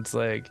 man. It's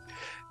like,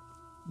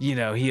 you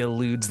know, he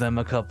eludes them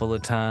a couple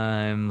of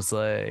times,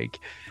 like,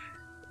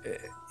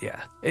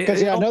 yeah.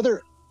 Because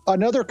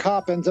another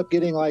cop ends up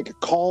getting like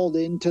called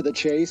into the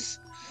chase,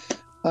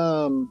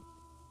 and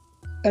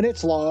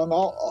it's long.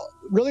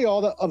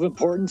 All of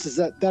importance is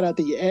that at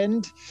the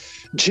end,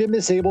 Jim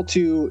is able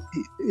to,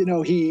 you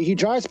know, he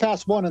drives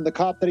past one, and the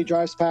cop that he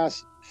drives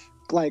past,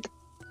 like,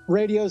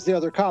 radios the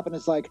other cop, and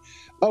it's like,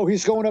 oh,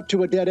 he's going up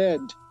to a dead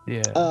end.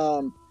 Yeah.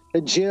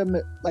 And Jim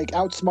like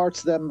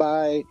outsmarts them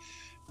by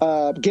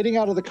getting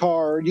out of the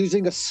car,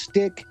 using a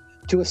stick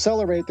to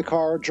accelerate the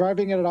car,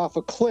 driving it off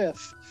a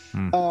cliff.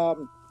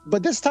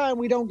 But this time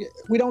we don't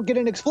get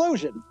an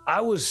explosion.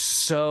 I was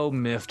so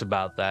miffed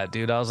about that,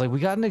 dude. I was like, we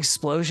got an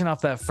explosion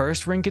off that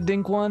first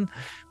rink-a-dink one,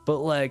 but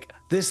like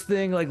this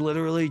thing like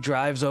literally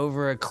drives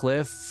over a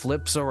cliff,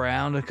 flips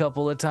around a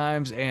couple of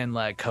times, and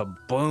like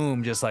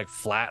kaboom, just like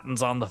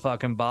flattens on the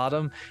fucking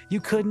bottom.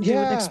 You couldn't do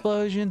an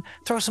explosion?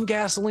 Throw some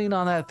gasoline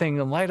on that thing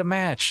and light a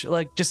match.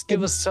 Like, just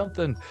give us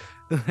something.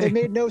 It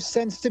made no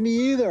sense to me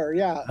either.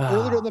 Yeah.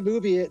 Earlier in the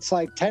movie, it's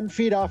like 10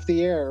 feet off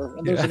the air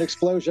and there's an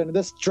explosion. And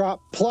this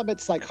drop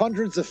plummets like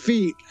hundreds of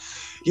feet.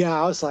 Yeah.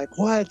 I was like,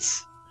 what?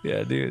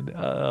 Yeah, dude.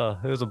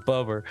 It was a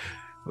bummer.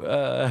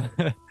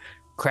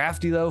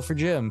 Crafty though for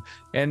Jim.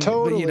 And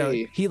totally. But, you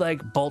know, he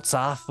like bolts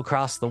off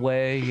across the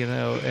way, you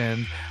know,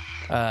 and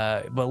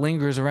but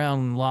lingers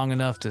around long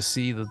enough to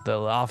see that the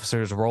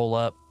officers roll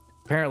up,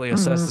 apparently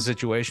assess the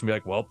situation, be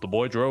like, well, the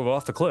boy drove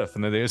off the cliff,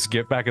 and then they just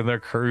get back in their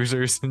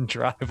cruisers and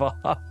drive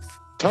off.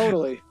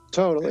 Totally.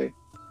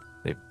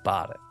 They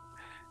bought it.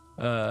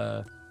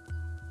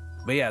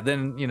 But yeah,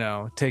 then, you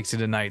know, takes it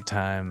to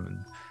nighttime,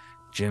 and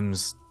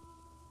Jim's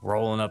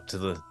rolling up to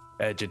the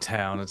edge of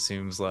town, it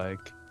seems like,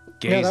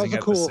 gazing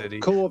at the city.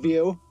 Cool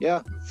view.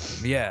 Yeah.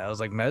 Yeah, I was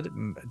like,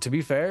 to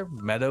be fair,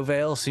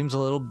 Meadowvale seems a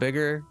little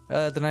bigger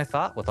than I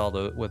thought with all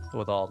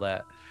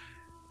that.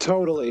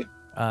 Totally.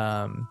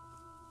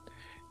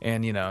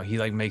 And, you know, he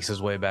like makes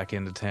his way back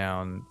into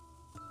town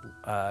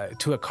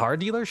to a car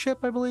dealership,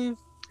 I believe.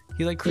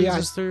 He like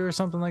cruises through or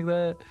something like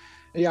that.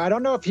 Yeah, I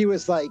don't know if he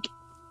was like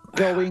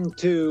going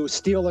to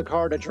steal a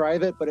car to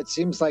drive it, but it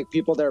seems like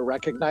people there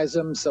recognize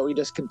him. So he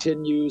just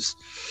continues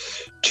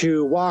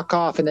to walk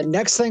off. And the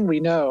next thing we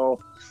know,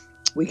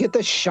 we get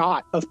the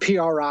shot of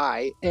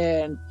PRI,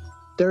 and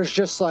there's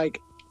just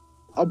like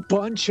a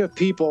bunch of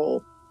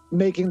people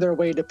making their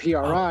way to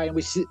PRI. And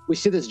we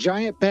see this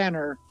giant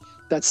banner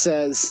that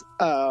says,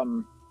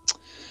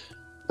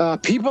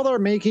 people are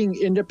making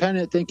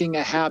independent thinking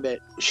a habit.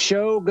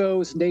 Show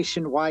goes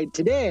nationwide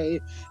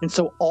today. And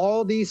so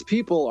all these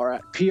people are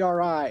at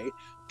PRI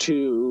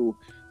to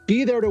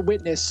be there to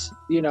witness,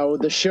 you know,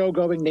 the show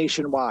going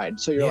nationwide.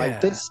 So you're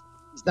like, this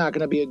is not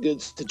going to be a good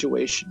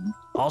situation.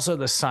 Also,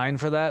 the sign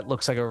for that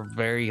looks like a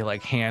very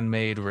like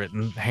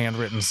handwritten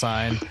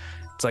sign.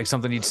 It's like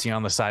something you'd see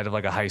on the side of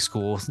like a high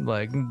school,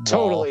 like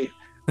totally.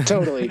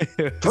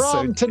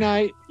 Prom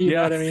tonight. You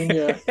know what I mean?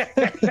 Yeah.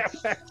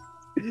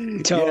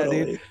 Totally.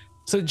 Yeah, dude.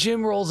 So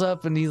Jim rolls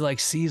up and he like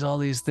sees all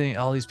these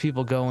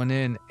people going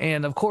in,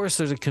 and of course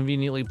there's a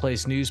conveniently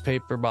placed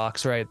newspaper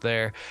box right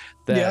there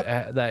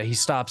that he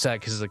stops at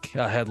because a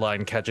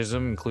headline catches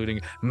him,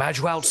 including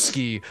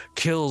Majwowski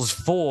kills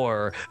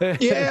 4.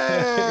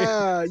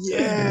 Yeah.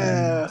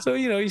 So,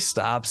 you know, he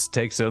stops,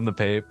 takes in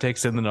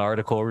an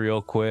article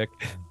real quick,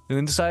 and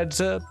then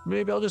decides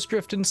maybe I'll just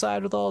drift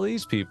inside with all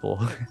these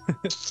people.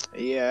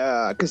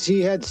 Yeah, because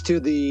he heads to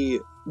the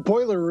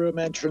boiler room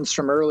entrance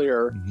from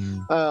earlier.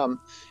 And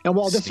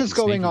while this is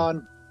going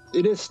on,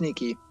 it is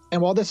sneaky. And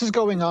while this is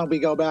going on, we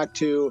go back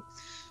to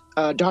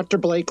Dr.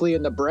 Blakely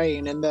and the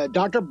Brain. And the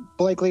Dr.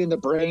 Blakely and the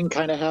Brain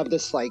kind of have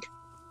this like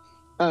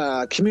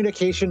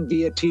communication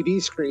via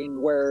TV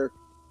screen where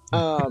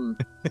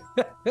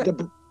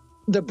the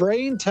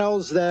Brain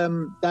tells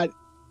them that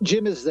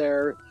Jim is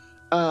there.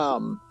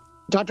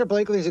 Dr.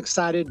 Blakely is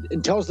excited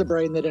and tells the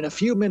Brain that in a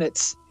few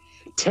minutes,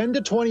 10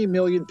 to 20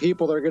 million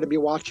people are going to be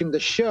watching the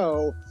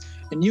show,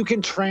 and you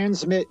can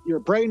transmit your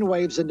brain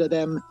waves into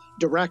them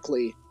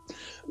directly.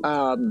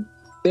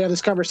 They have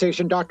this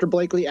conversation. Dr.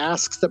 Blakely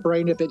asks the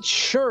Brain if it's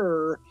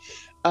sure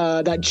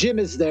that Jim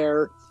is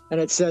there, and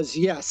it says,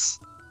 yes,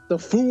 the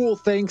fool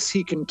thinks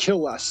he can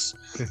kill us.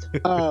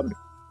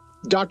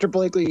 Dr.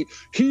 Blakely,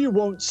 he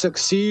won't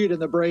succeed,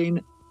 and the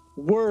Brain,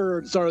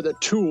 words are the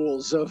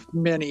tools of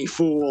many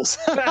fools.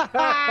 I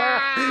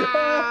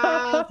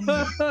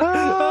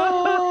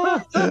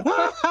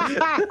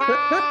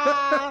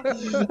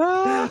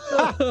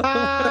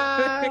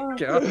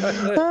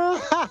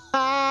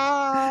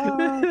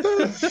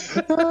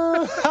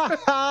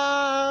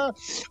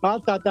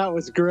thought that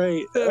was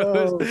great.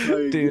 Oh,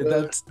 dude,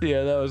 that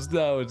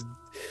was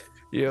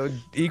you know,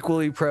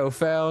 equally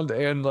profound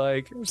and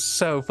like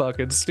so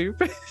fucking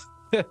stupid.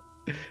 And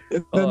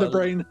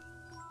then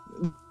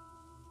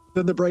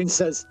the brain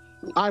says,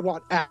 "I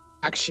want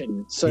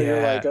action." So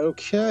you're like,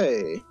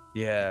 okay.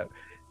 Yeah.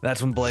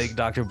 That's when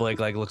Dr. Blake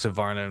like looks at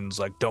Varna and is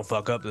like, "Don't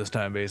fuck up this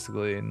time,"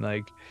 basically, and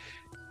like,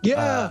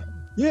 yeah,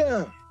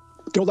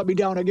 don't let me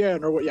down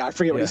again, or what? Yeah, I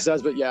forget what he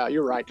says, but yeah,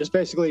 you're right. Just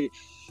basically,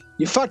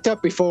 you fucked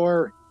up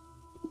before.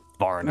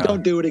 Varna,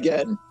 don't do it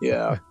again.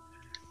 Yeah.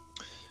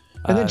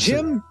 And then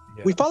Jim,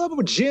 we follow up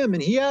with Jim,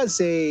 and he has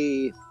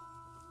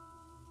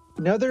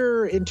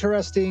another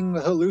interesting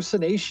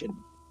hallucination.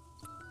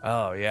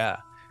 Oh yeah.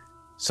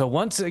 So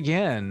once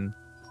again,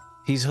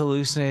 he's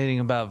hallucinating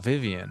about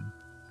Vivian.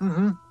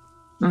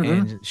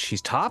 And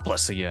she's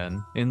topless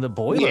again in the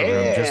boiler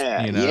room, just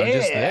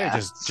just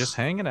there, just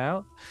hanging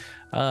out,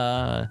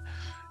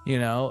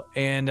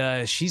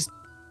 and she's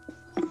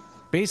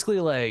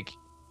basically like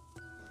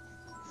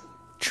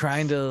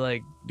trying to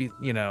like be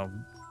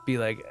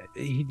like,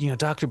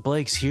 Dr.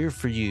 Blake's here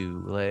for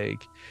you,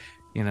 like,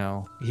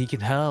 he can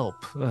help,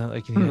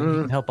 like he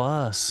can help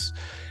us,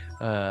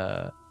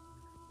 and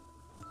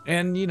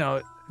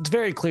it's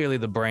very clearly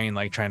the brain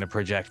like trying to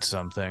project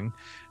something.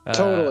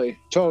 Totally.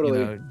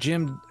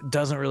 Jim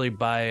doesn't really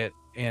buy it,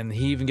 and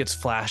he even gets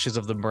flashes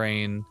of the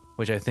brain,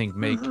 which I think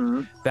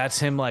that's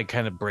him like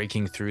kind of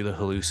breaking through the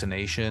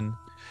hallucination.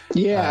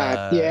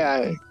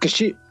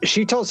 Because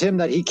she tells him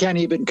that he can't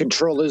even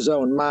control his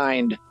own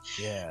mind.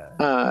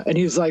 And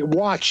he's like,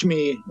 "Watch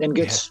me," and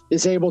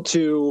is able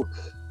to,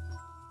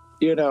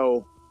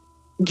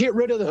 get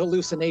rid of the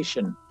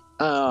hallucination.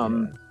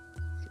 So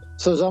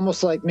it's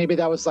almost like maybe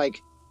that was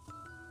like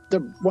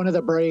one of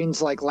the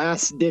brain's like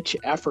last ditch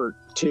effort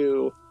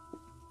to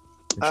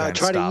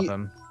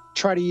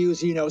try to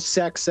use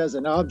sex as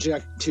an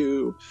object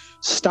to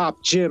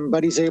stop Jim,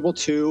 but he's able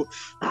to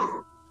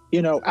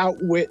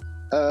outwit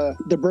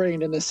the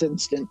brain in this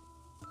instant.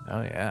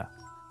 Oh yeah.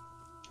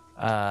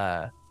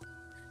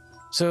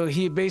 So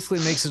he basically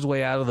makes his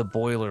way out of the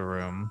boiler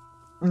room.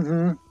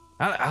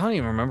 I don't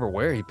even remember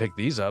where he picked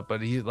these up,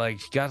 but he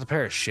got a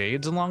pair of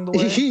shades along the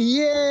way.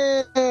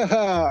 Yeah.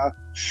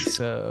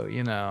 So,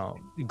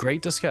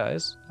 great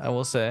disguise, I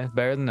will say.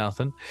 Better than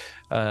nothing.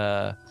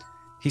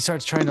 He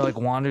starts trying to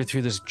wander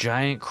through this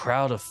giant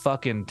crowd of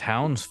fucking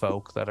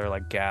townsfolk that are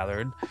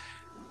gathered.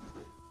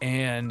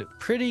 And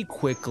pretty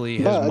quickly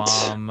his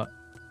mom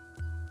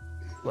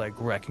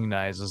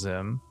recognizes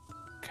him,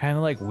 kind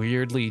of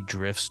weirdly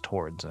drifts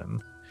towards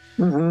him.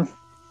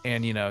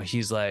 And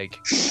he's like,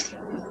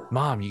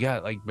 "Mom, you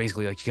got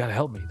basically you gotta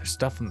help me. There's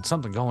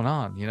something going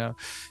on,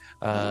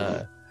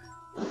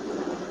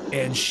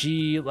 and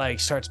she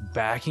starts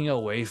backing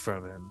away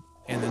from him,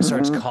 and then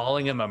starts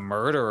calling him a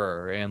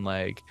murderer, and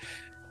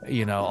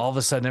all of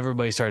a sudden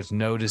everybody starts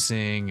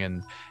noticing,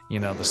 and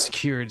the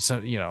security, so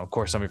of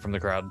course somebody from the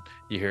crowd,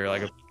 you hear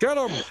 "Get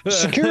him,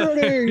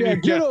 security,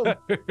 get him."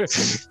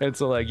 And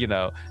so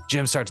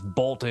Jim starts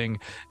bolting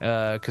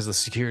because the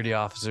security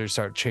officers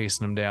start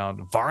chasing him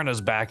down.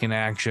 Varna's back in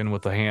action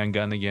with the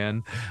handgun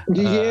again. And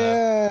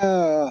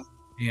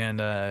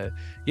so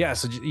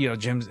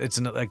Jim's, it's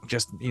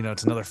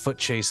it's another foot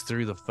chase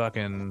through the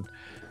fucking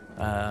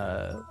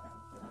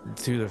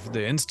through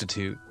the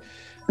institute.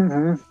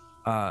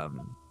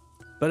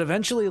 But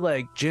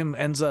eventually Jim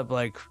ends up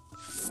I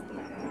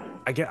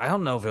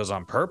don't know if it was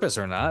on purpose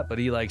or not, but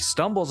he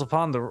stumbles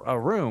upon a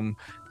room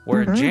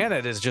where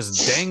Janet is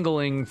just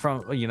dangling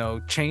from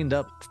chained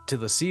up to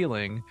the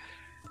ceiling,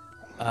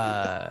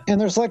 and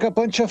there's a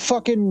bunch of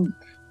fucking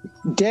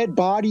dead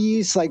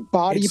bodies,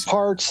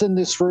 parts in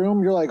this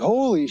room. You're like,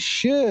 holy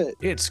shit,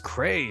 it's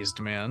crazed,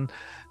 man.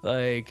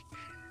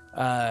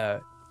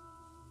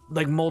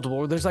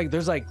 Multiple, there's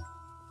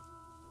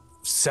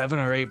 7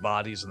 or 8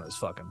 bodies in this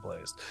fucking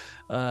place.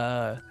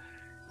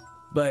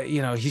 But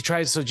he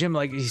tries, so Jim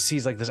he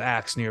sees this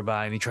axe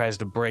nearby, and he tries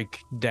to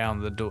break down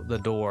the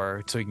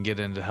door so he can get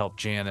in to help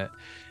Janet.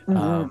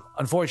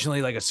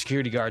 Unfortunately, a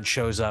security guard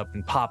shows up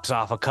and pops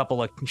off a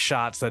couple of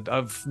shots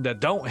that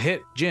don't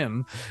hit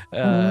Jim.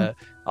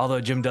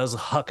 Although Jim does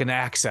huck an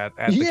axe at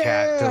the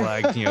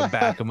cat to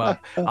back him up.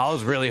 I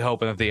was really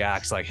hoping that the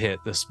axe hit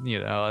this.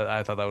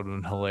 I thought that would have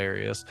been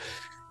hilarious.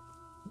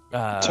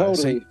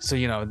 Totally. So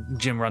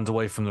Jim runs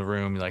away from the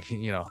room,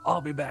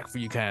 "I'll be back for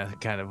you," kind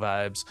of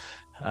vibes.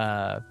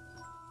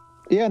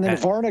 And then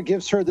Varna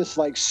gives her this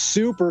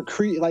super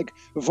creepy,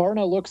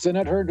 Varna looks in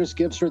at her and just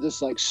gives her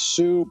this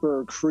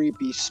super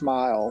creepy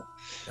smile.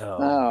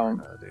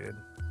 Dude.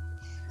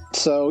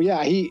 So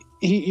yeah, he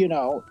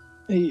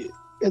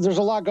there's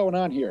a lot going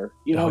on here.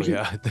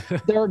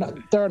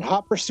 They're in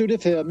hot pursuit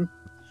of him.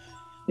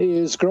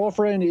 His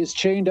girlfriend is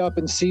chained up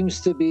and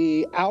seems to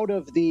be out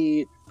of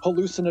the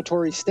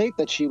hallucinatory state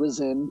that she was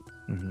in.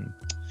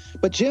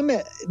 But Jim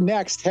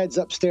next heads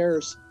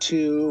upstairs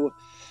to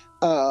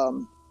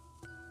Jim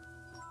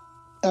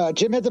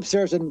heads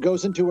upstairs and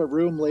goes into a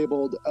room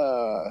labeled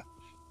I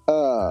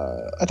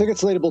think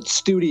it's labeled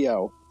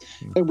studio,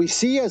 and we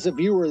see as a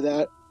viewer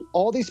that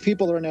all these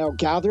people are now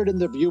gathered in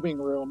the viewing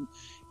room,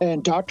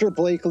 and Dr.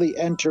 Blakely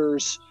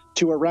enters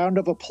to a round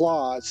of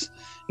applause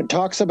and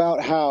talks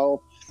about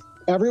how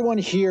everyone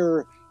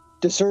here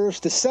deserves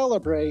to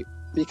celebrate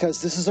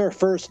because this is our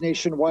first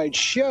nationwide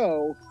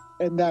show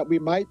and that we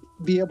might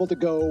be able to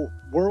go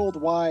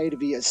worldwide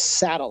via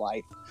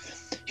satellite.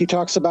 He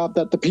talks about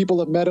that the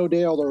people of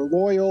Meadowdale are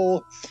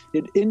loyal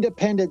and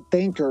independent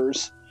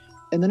thinkers.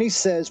 And then he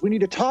says, we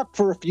need to talk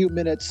for a few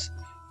minutes.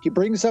 He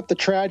brings up the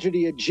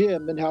tragedy of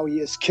Jim and how he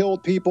has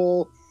killed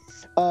people.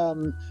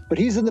 But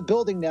he's in the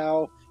building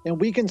now and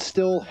we can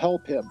still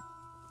help him.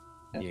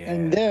 Yeah.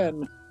 And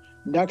then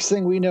next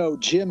thing we know,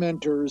 Jim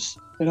enters,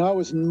 and I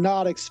was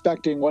not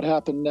expecting what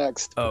happened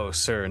next. Oh,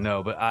 sir,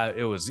 no, but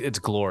it's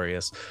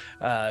glorious.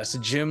 So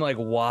Jim like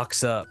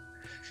walks up,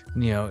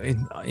 you know,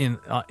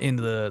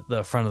 into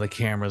the front of the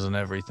cameras and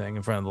everything,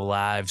 in front of the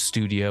live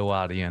studio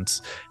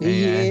audience.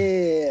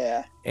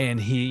 And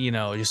he, you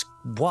know, just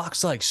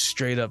walks like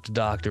straight up to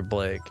Dr.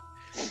 Blake.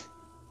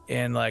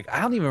 And like,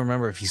 I don't even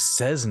remember if he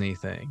says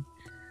anything,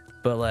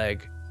 but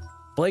like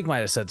Blake might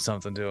have said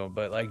something to him,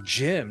 but like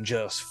Jim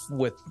just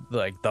with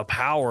like the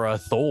power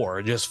of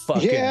Thor just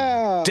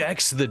fucking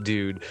decks the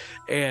dude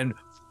and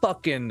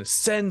fucking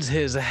sends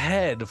his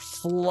head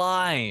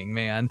flying,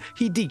 man.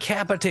 He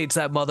decapitates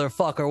that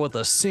motherfucker with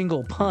a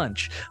single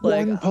punch.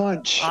 Like, one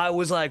punch. I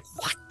was like,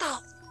 what the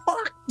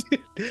fuck?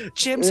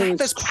 Jim's had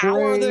this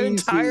power the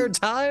entire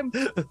time?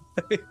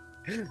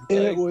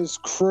 It was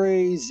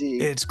crazy.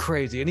 It's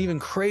crazy. And even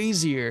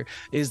crazier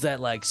is that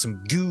like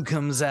some goo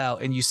comes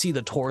out and you see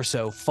the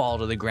torso fall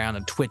to the ground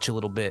and twitch a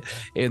little bit.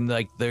 And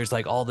like there's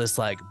like all this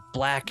like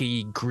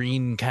blacky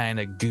green kind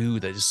of goo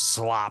that just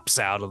slops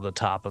out of the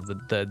top of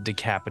the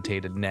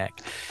decapitated neck.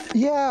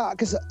 Yeah,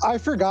 because I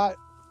forgot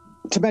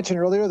to mention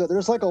earlier that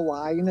there's like a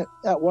line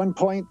at one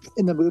point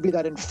in the movie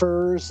that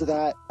infers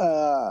that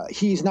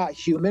he's not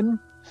human.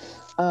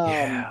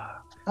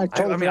 I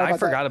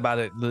forgot about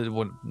it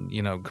when,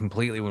 you know,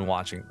 completely when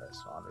watching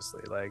this,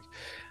 honestly,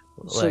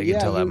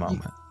 until that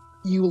moment.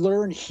 You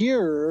learn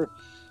here,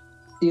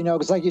 you know,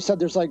 because like you said,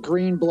 there's like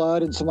green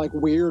blood and some like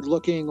weird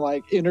looking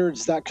like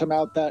innards that come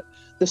out that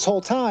this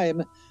whole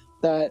time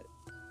that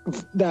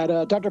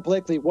Dr.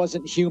 Blakely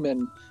wasn't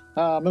human.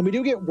 And we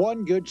do get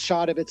one good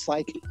shot of its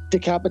like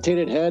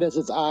decapitated head as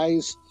its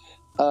eyes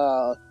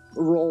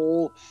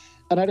roll.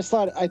 And I just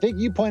thought, I think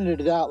you pointed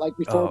it out, like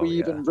before we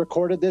even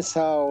recorded this,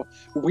 how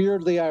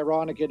weirdly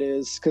ironic it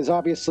is. Because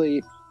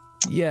obviously,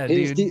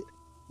 dude,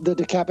 the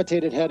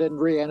decapitated head in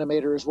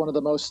Reanimator is one of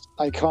the most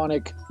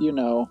iconic, you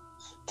know,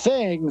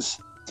 things.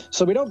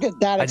 So we don't get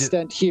that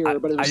extent here,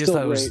 but it was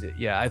still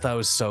great. I thought it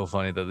was so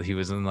funny that he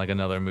was in like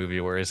another movie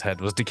where his head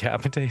was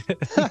decapitated.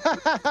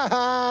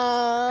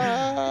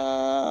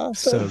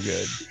 So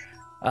good.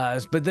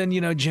 But then,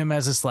 you know, Jim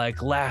has this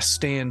like last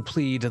stand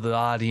plea to the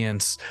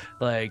audience,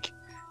 like,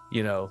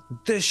 you know,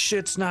 this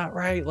shit's not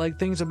right. Like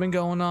things have been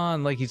going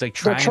on. Like he's like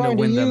trying to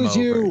win them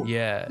over.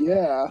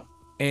 Yeah.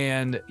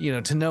 And, you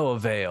know, to no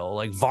avail.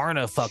 Like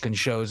Varna fucking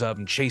shows up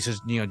and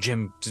chases, you know,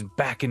 Jim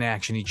back in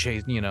action. He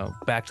chased, you know,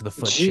 back to the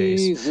foot chase.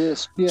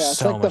 Jesus. Yeah.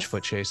 So much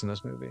foot chase in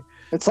this movie.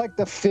 It's like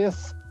the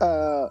fifth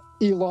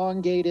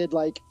elongated,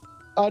 like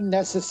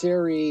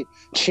unnecessary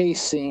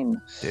chase scene.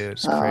 Dude,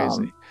 it's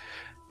crazy.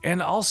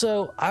 And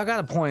also, I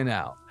got to point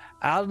out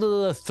of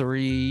the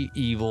three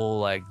evil,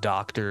 like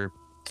doctor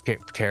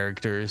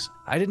characters,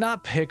 I did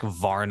not pick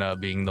Varna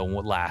being the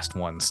last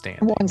one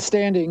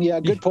standing. Yeah,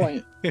 good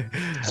point.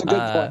 It's a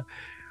good point.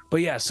 But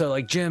yeah, so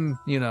like Jim,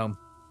 you know,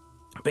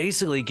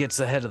 basically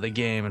gets ahead of the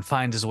game and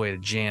finds his way to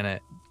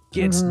Janet,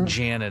 gets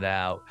Janet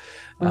out.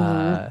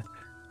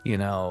 You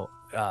know,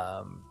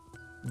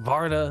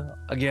 Varna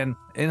again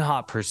in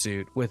hot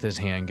pursuit with his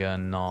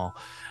handgun and all.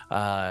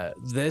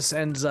 This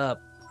ends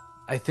up,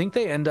 I think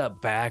they end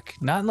up back,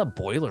 not in the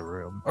boiler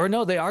room, or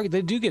no,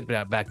 they do get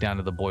back down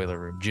to the boiler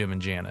room, Jim and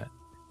Janet,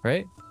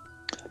 right?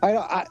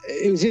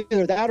 It was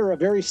either that or a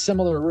very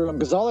similar room,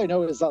 because all I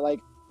know is that like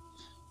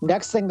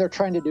next thing they're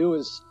trying to do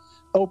is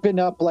open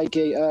up like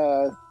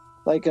a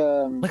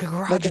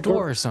garage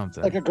door or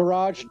something, like a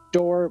garage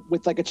door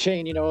with like a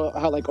chain. You know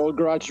how like old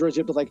garage doors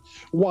you have to like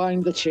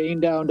wind the chain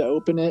down to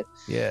open it.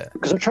 Yeah,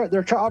 because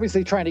they're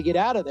obviously trying to get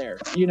out of there.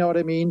 You know what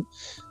I mean?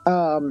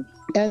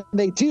 And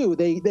they do.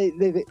 They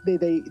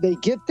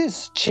get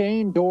this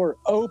chain door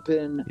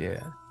open.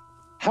 Yeah.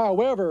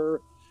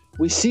 However,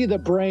 we see the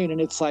brain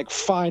and it's like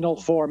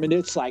final form and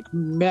it's like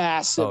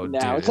massive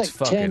now. Dude, it's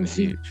like 10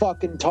 feet huge.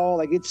 Fucking tall.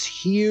 Like it's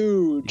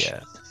huge.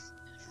 Yeah.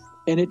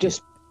 And it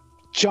just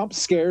jump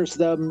scares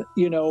them,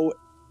 you know,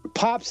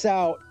 pops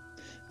out.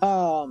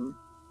 And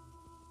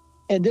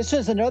this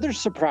is another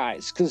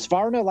surprise because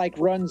Varna like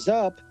runs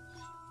up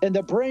and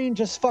the brain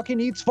just fucking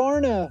eats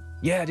Varna.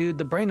 Yeah, dude,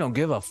 the brain don't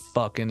give a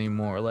fuck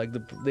anymore. Like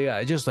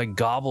it just like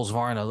gobbles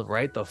Varna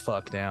right the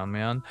fuck down,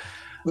 man.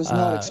 Was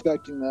not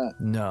expecting that.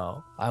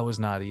 No, I was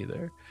not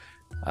either.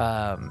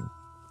 And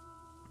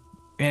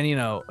you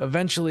know,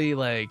 eventually,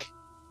 like,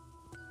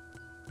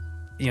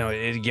 you know,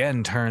 it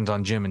again turns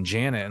on Jim and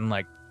Janet, and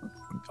like,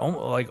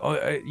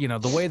 you know,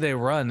 the way they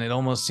run, it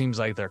almost seems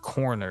like they're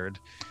cornered.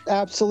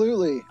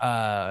 Absolutely. You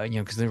know,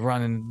 because they're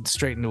running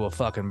straight into a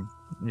fucking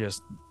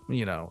just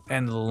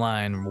end of the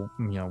line,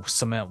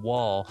 cement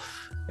wall,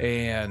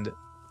 and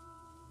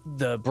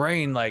the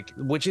brain, like,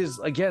 which is,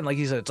 again, like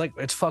you said,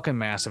 it's fucking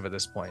massive at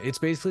this point. It's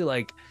basically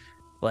like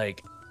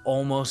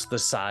almost the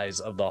size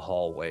of the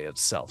hallway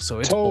itself, so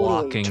it's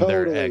blocking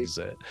their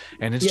exit,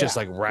 and it's just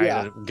like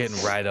getting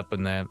right up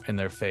in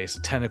their face.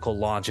 A tentacle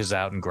launches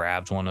out and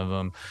grabs one of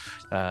them,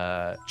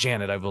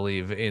 Janet, I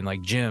believe, and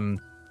like Jim,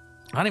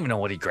 I don't even know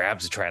what he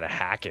grabs to try to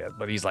hack it,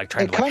 but he's like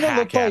trying to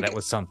hack at it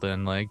with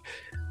something. Like,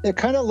 it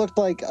kind of looked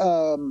like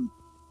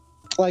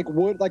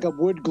wood, like a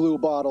wood glue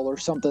bottle or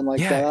something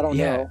like that. I don't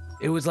know.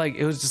 It was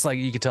just like,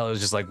 you could tell it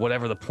was just like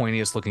whatever the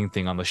pointiest looking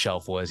thing on the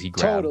shelf was, he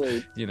grabbed.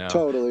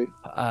 Totally.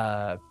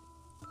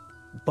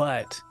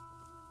 But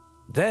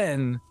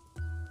then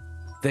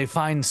they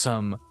find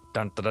some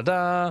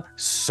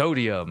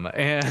sodium,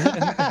 and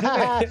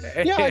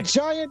a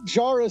giant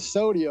jar of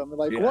sodium.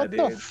 Like, what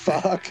the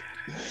fuck?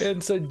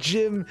 And so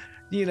Jim,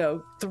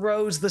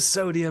 throws the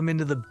sodium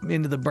into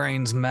the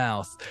brain's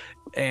mouth,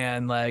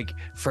 and like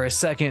for a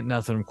second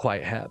nothing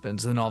quite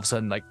happens. Then all of a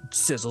sudden, like,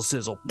 sizzle,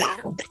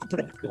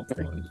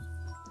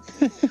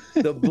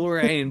 the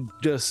brain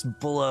just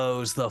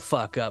blows the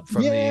fuck up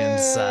from the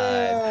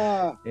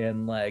inside,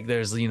 and like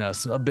there's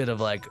a bit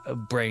of like a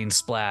brain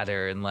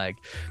splatter, and like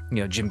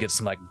Jim gets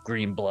some like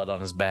green blood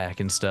on his back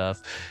and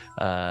stuff.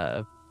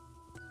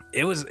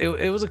 It was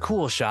a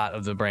cool shot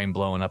of the brain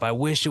blowing up. I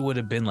wish it would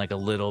have been like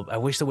I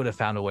wish they would have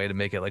found a way to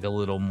make it like a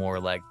little more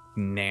like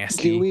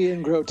nasty, gooey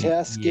and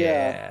grotesque.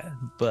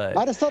 But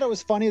I just thought it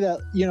was funny that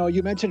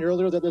you mentioned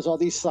earlier that there's all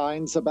these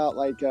signs about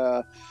like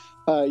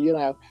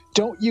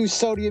don't use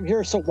sodium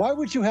here. So why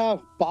would you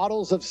have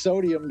bottles of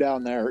sodium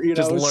down there?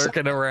 Just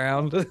lurking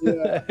around.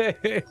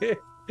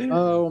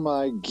 Oh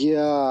my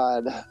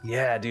god.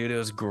 Yeah, dude, it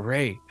was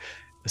great.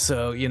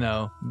 So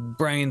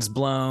brains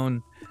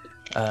blown.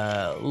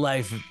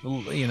 Life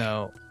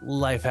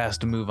has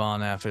to move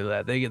on after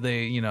that. They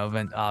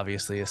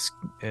obviously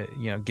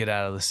get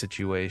out of the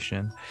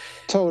situation.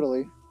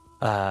 Totally.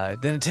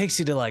 Then it takes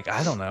you to like,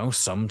 I don't know,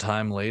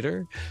 sometime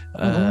later.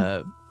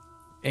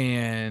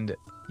 And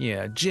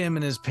Jim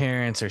and his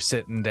parents are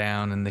sitting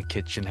down in the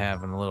kitchen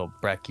having a little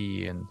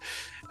brekkie, and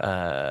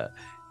I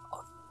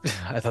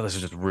thought this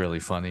was just really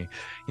funny.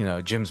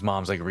 Jim's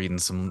mom's like reading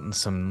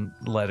some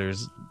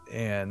letters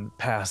and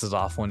passes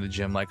off one to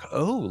Jim, like,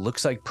 "Oh,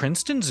 looks like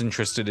Princeton's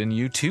interested in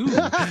you too."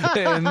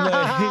 and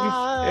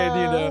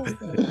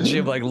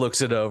Jim like looks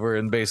it over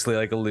and basically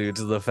like alludes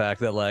to the fact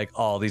that like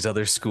all these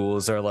other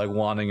schools are like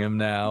wanting him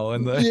now,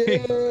 and like,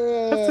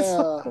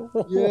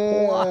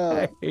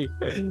 why? He's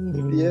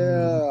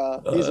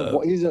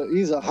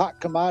a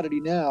hot commodity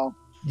now.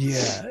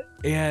 Yeah,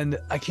 and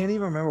I can't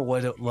even remember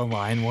what the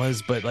line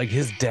was, but like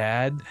his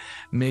dad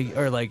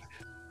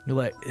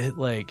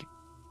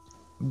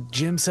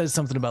Jim says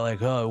something about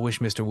like, "Oh, I wish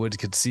Mr. Woods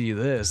could see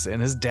this,"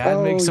 and his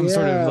dad makes some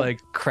sort of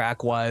like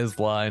crack-wise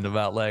line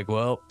about like,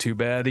 "Well, too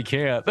bad he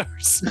can't," or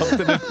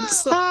something.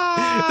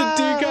 The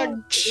dude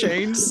got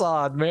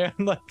chainsawed, man.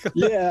 Like,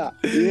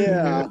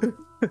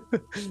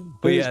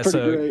 but yeah,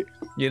 so great.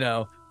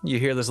 You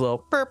hear this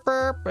little burp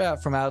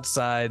burp from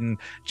outside, and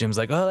Jim's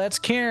like, "Oh, that's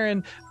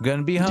Karen. I'm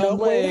gonna be home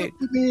late."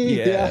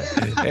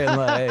 And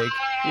like,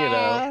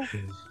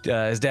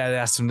 his dad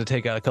asks him to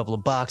take out a couple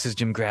of boxes.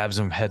 Jim grabs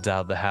them, heads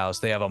out of the house.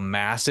 They have a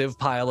massive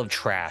pile of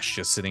trash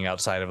just sitting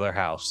outside of their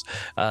house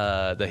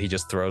that he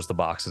just throws the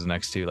boxes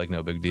next to, like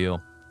no big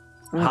deal.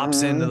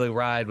 Hops into the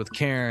ride with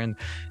Karen.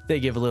 They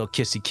give a little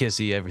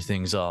kissy,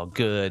 everything's all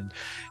good.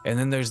 And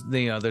then there's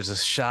a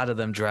shot of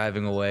them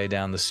driving away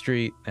down the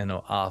street and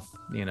off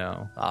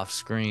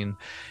screen,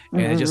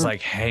 and it just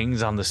like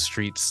hangs on the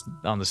street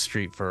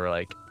for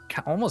like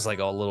almost like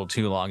a little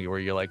too long, where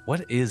you're like,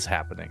 what is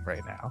happening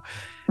right now?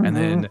 And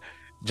then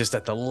just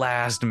at the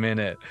last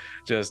minute,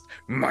 just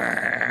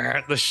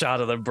the shot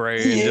of the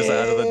brain just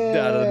out of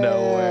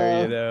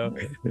nowhere.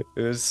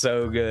 It was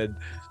so good.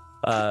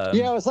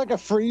 It was like a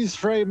freeze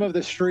frame of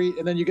the street,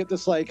 and then you get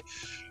this like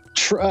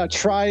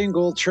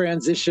triangle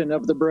transition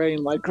of the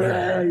brain, like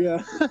like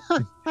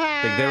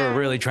they were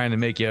really trying to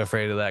make you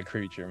afraid of that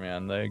creature,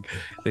 man. Like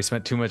they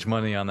spent too much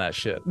money on that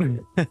shit.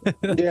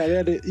 They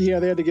had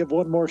to give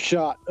one more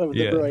shot of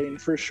the brain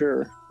for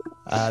sure.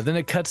 Then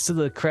it cuts to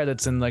the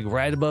credits, and like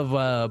right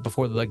above,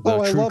 before the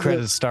true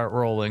credits start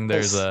rolling,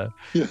 there's a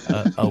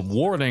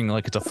warning,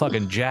 like it's a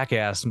fucking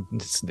Jackass,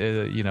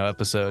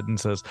 episode, and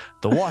says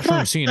the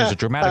washroom scene is a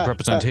dramatic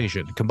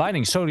representation.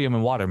 Combining sodium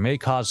and water may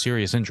cause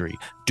serious injury.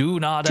 Do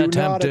not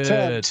attempt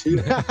it.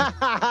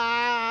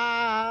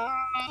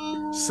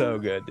 So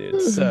good,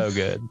 dude. So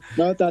good.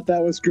 I thought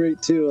that was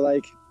great too.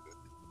 Like,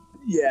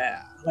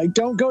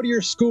 don't go to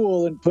your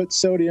school and put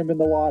sodium in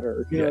the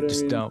water. You know what I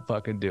mean? Don't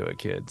fucking do it,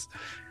 kids.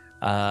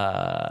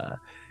 I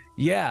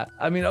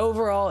mean,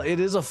 overall, it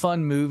is a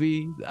fun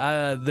movie.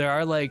 There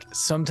are like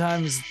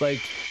sometimes, like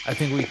I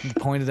think we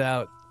pointed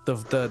out,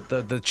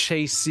 the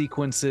chase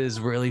sequences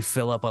really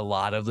fill up a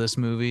lot of this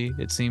movie.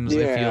 It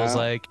feels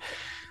like,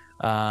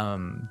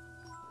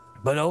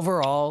 but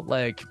overall,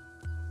 like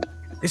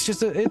it's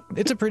just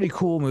it's a pretty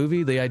cool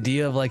movie. The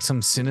idea of like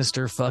some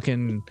sinister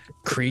fucking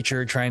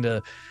creature trying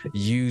to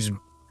use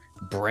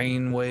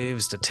brain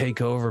waves to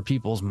take over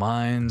people's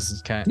minds.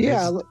 It's kind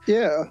of,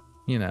 yeah.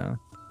 You know,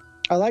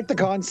 I like the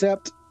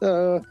concept.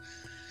 I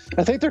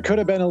think there could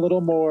have been a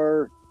little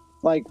more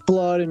like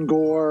blood and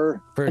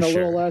gore and a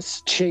little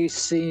less chase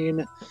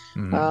scene.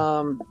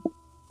 Mm-hmm.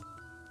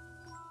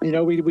 You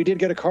know, we did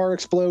get a car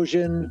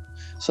explosion,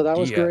 so that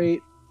was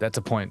great. That's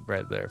a point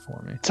right there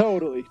for me.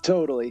 Totally.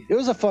 It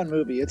was a fun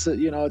movie. It's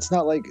it's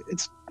not like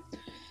it's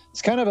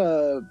kind of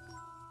a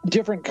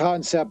different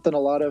concept than a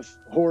lot of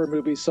horror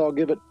movies, so I'll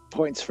give it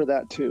points for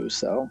that too.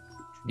 So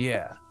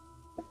yeah.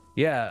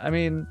 I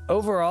mean,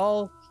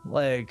 overall,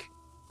 like,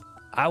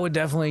 I would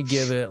definitely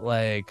give it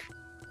like,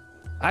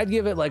 I'd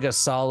give it like a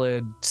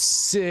solid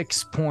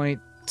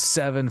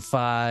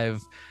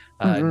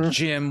 6.75.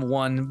 Jim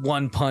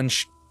one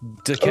punch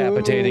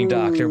decapitating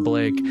Dr.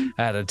 Blake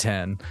out of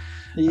 10.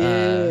 You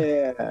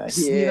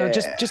know,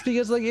 just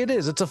because like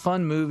it's a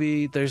fun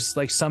movie. There's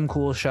like some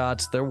cool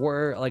shots. There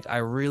were like, I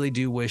really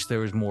do wish there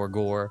was more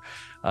gore.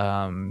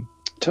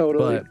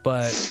 Totally.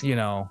 But you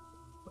know,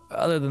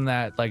 other than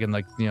that, like, and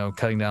like, you know,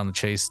 cutting down the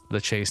chase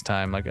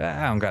time, like,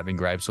 I don't got any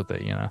gripes with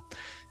it, you know.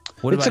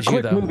 What it's about a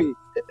quick you, though? movie.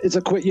 It's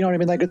a quick, you know what I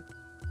mean? Like,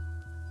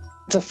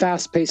 it's a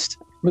fast-paced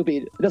movie.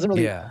 It doesn't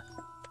really. Yeah.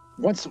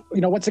 Once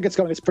it gets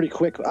going, it's pretty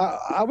quick.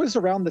 I was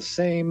around the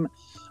same.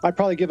 I'd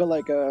probably give it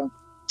like a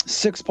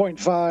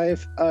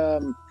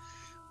 6.5.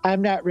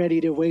 I'm not ready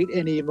to wait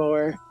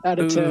anymore. Out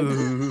of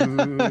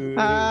 10.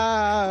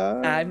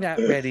 I'm not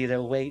ready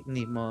to wait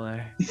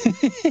anymore.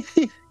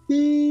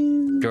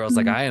 Girl's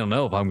like, I don't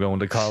know if I'm going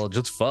to college.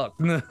 It's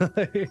fucked.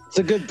 It's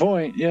a good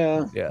point.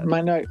 Yeah.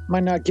 Might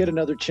not get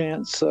another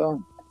chance.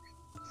 So.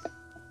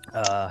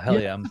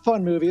 Hell yeah. It's a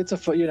fun movie. It's a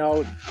fun, you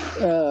know.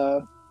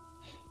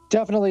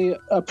 Definitely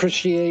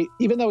appreciate,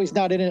 even though he's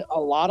not in it a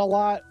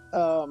lot.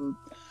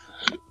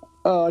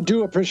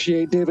 Do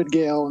appreciate David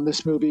Gale in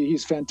this movie.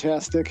 He's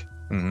fantastic.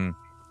 Mm-hmm.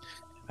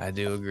 I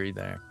do agree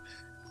there.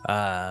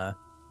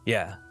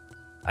 Yeah.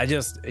 I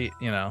just, you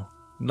know,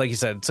 like you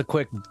said, it's a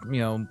quick, you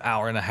know,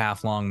 hour and a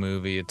half long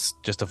movie. It's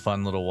just a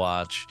fun little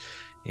watch,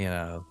 you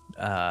know.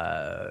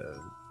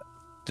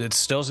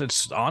 It's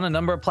on a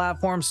number of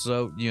platforms,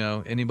 so, you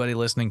know, anybody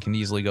listening can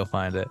easily go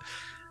find it.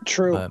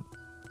 True. But,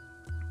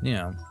 you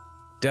know,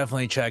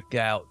 definitely check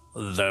out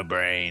The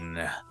Brain.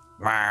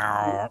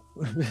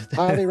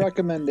 Highly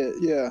recommend it.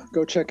 Yeah,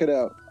 go check it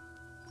out.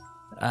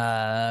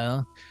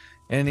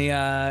 Any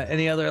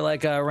other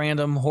like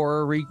random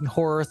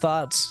horror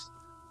thoughts?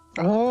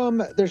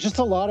 There's just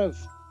a lot of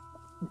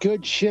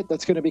good shit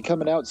that's going to be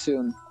coming out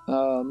soon.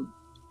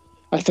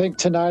 I think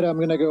tonight I'm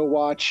going to go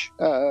watch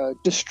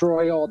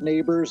Destroy All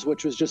Neighbors,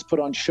 which was just put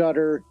on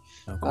Shudder.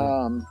 Oh,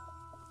 cool.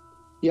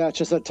 Yeah, it's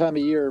just that time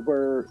of year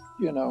where,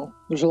 you know,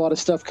 there's a lot of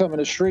stuff coming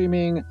to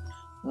streaming.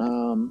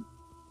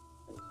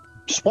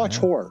 Just watch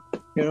horror.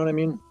 You know what I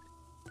mean?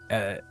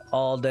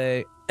 All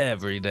day,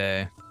 every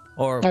day.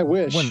 Or I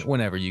wish.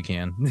 Whenever you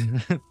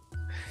can.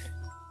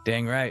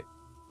 Dang right.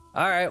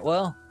 All right,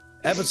 well,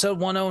 episode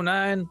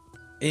 109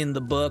 in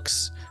the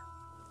books.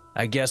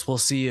 I guess we'll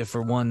see you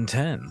for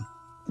 110.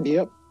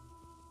 Yep.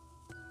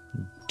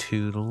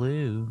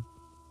 Toodaloo.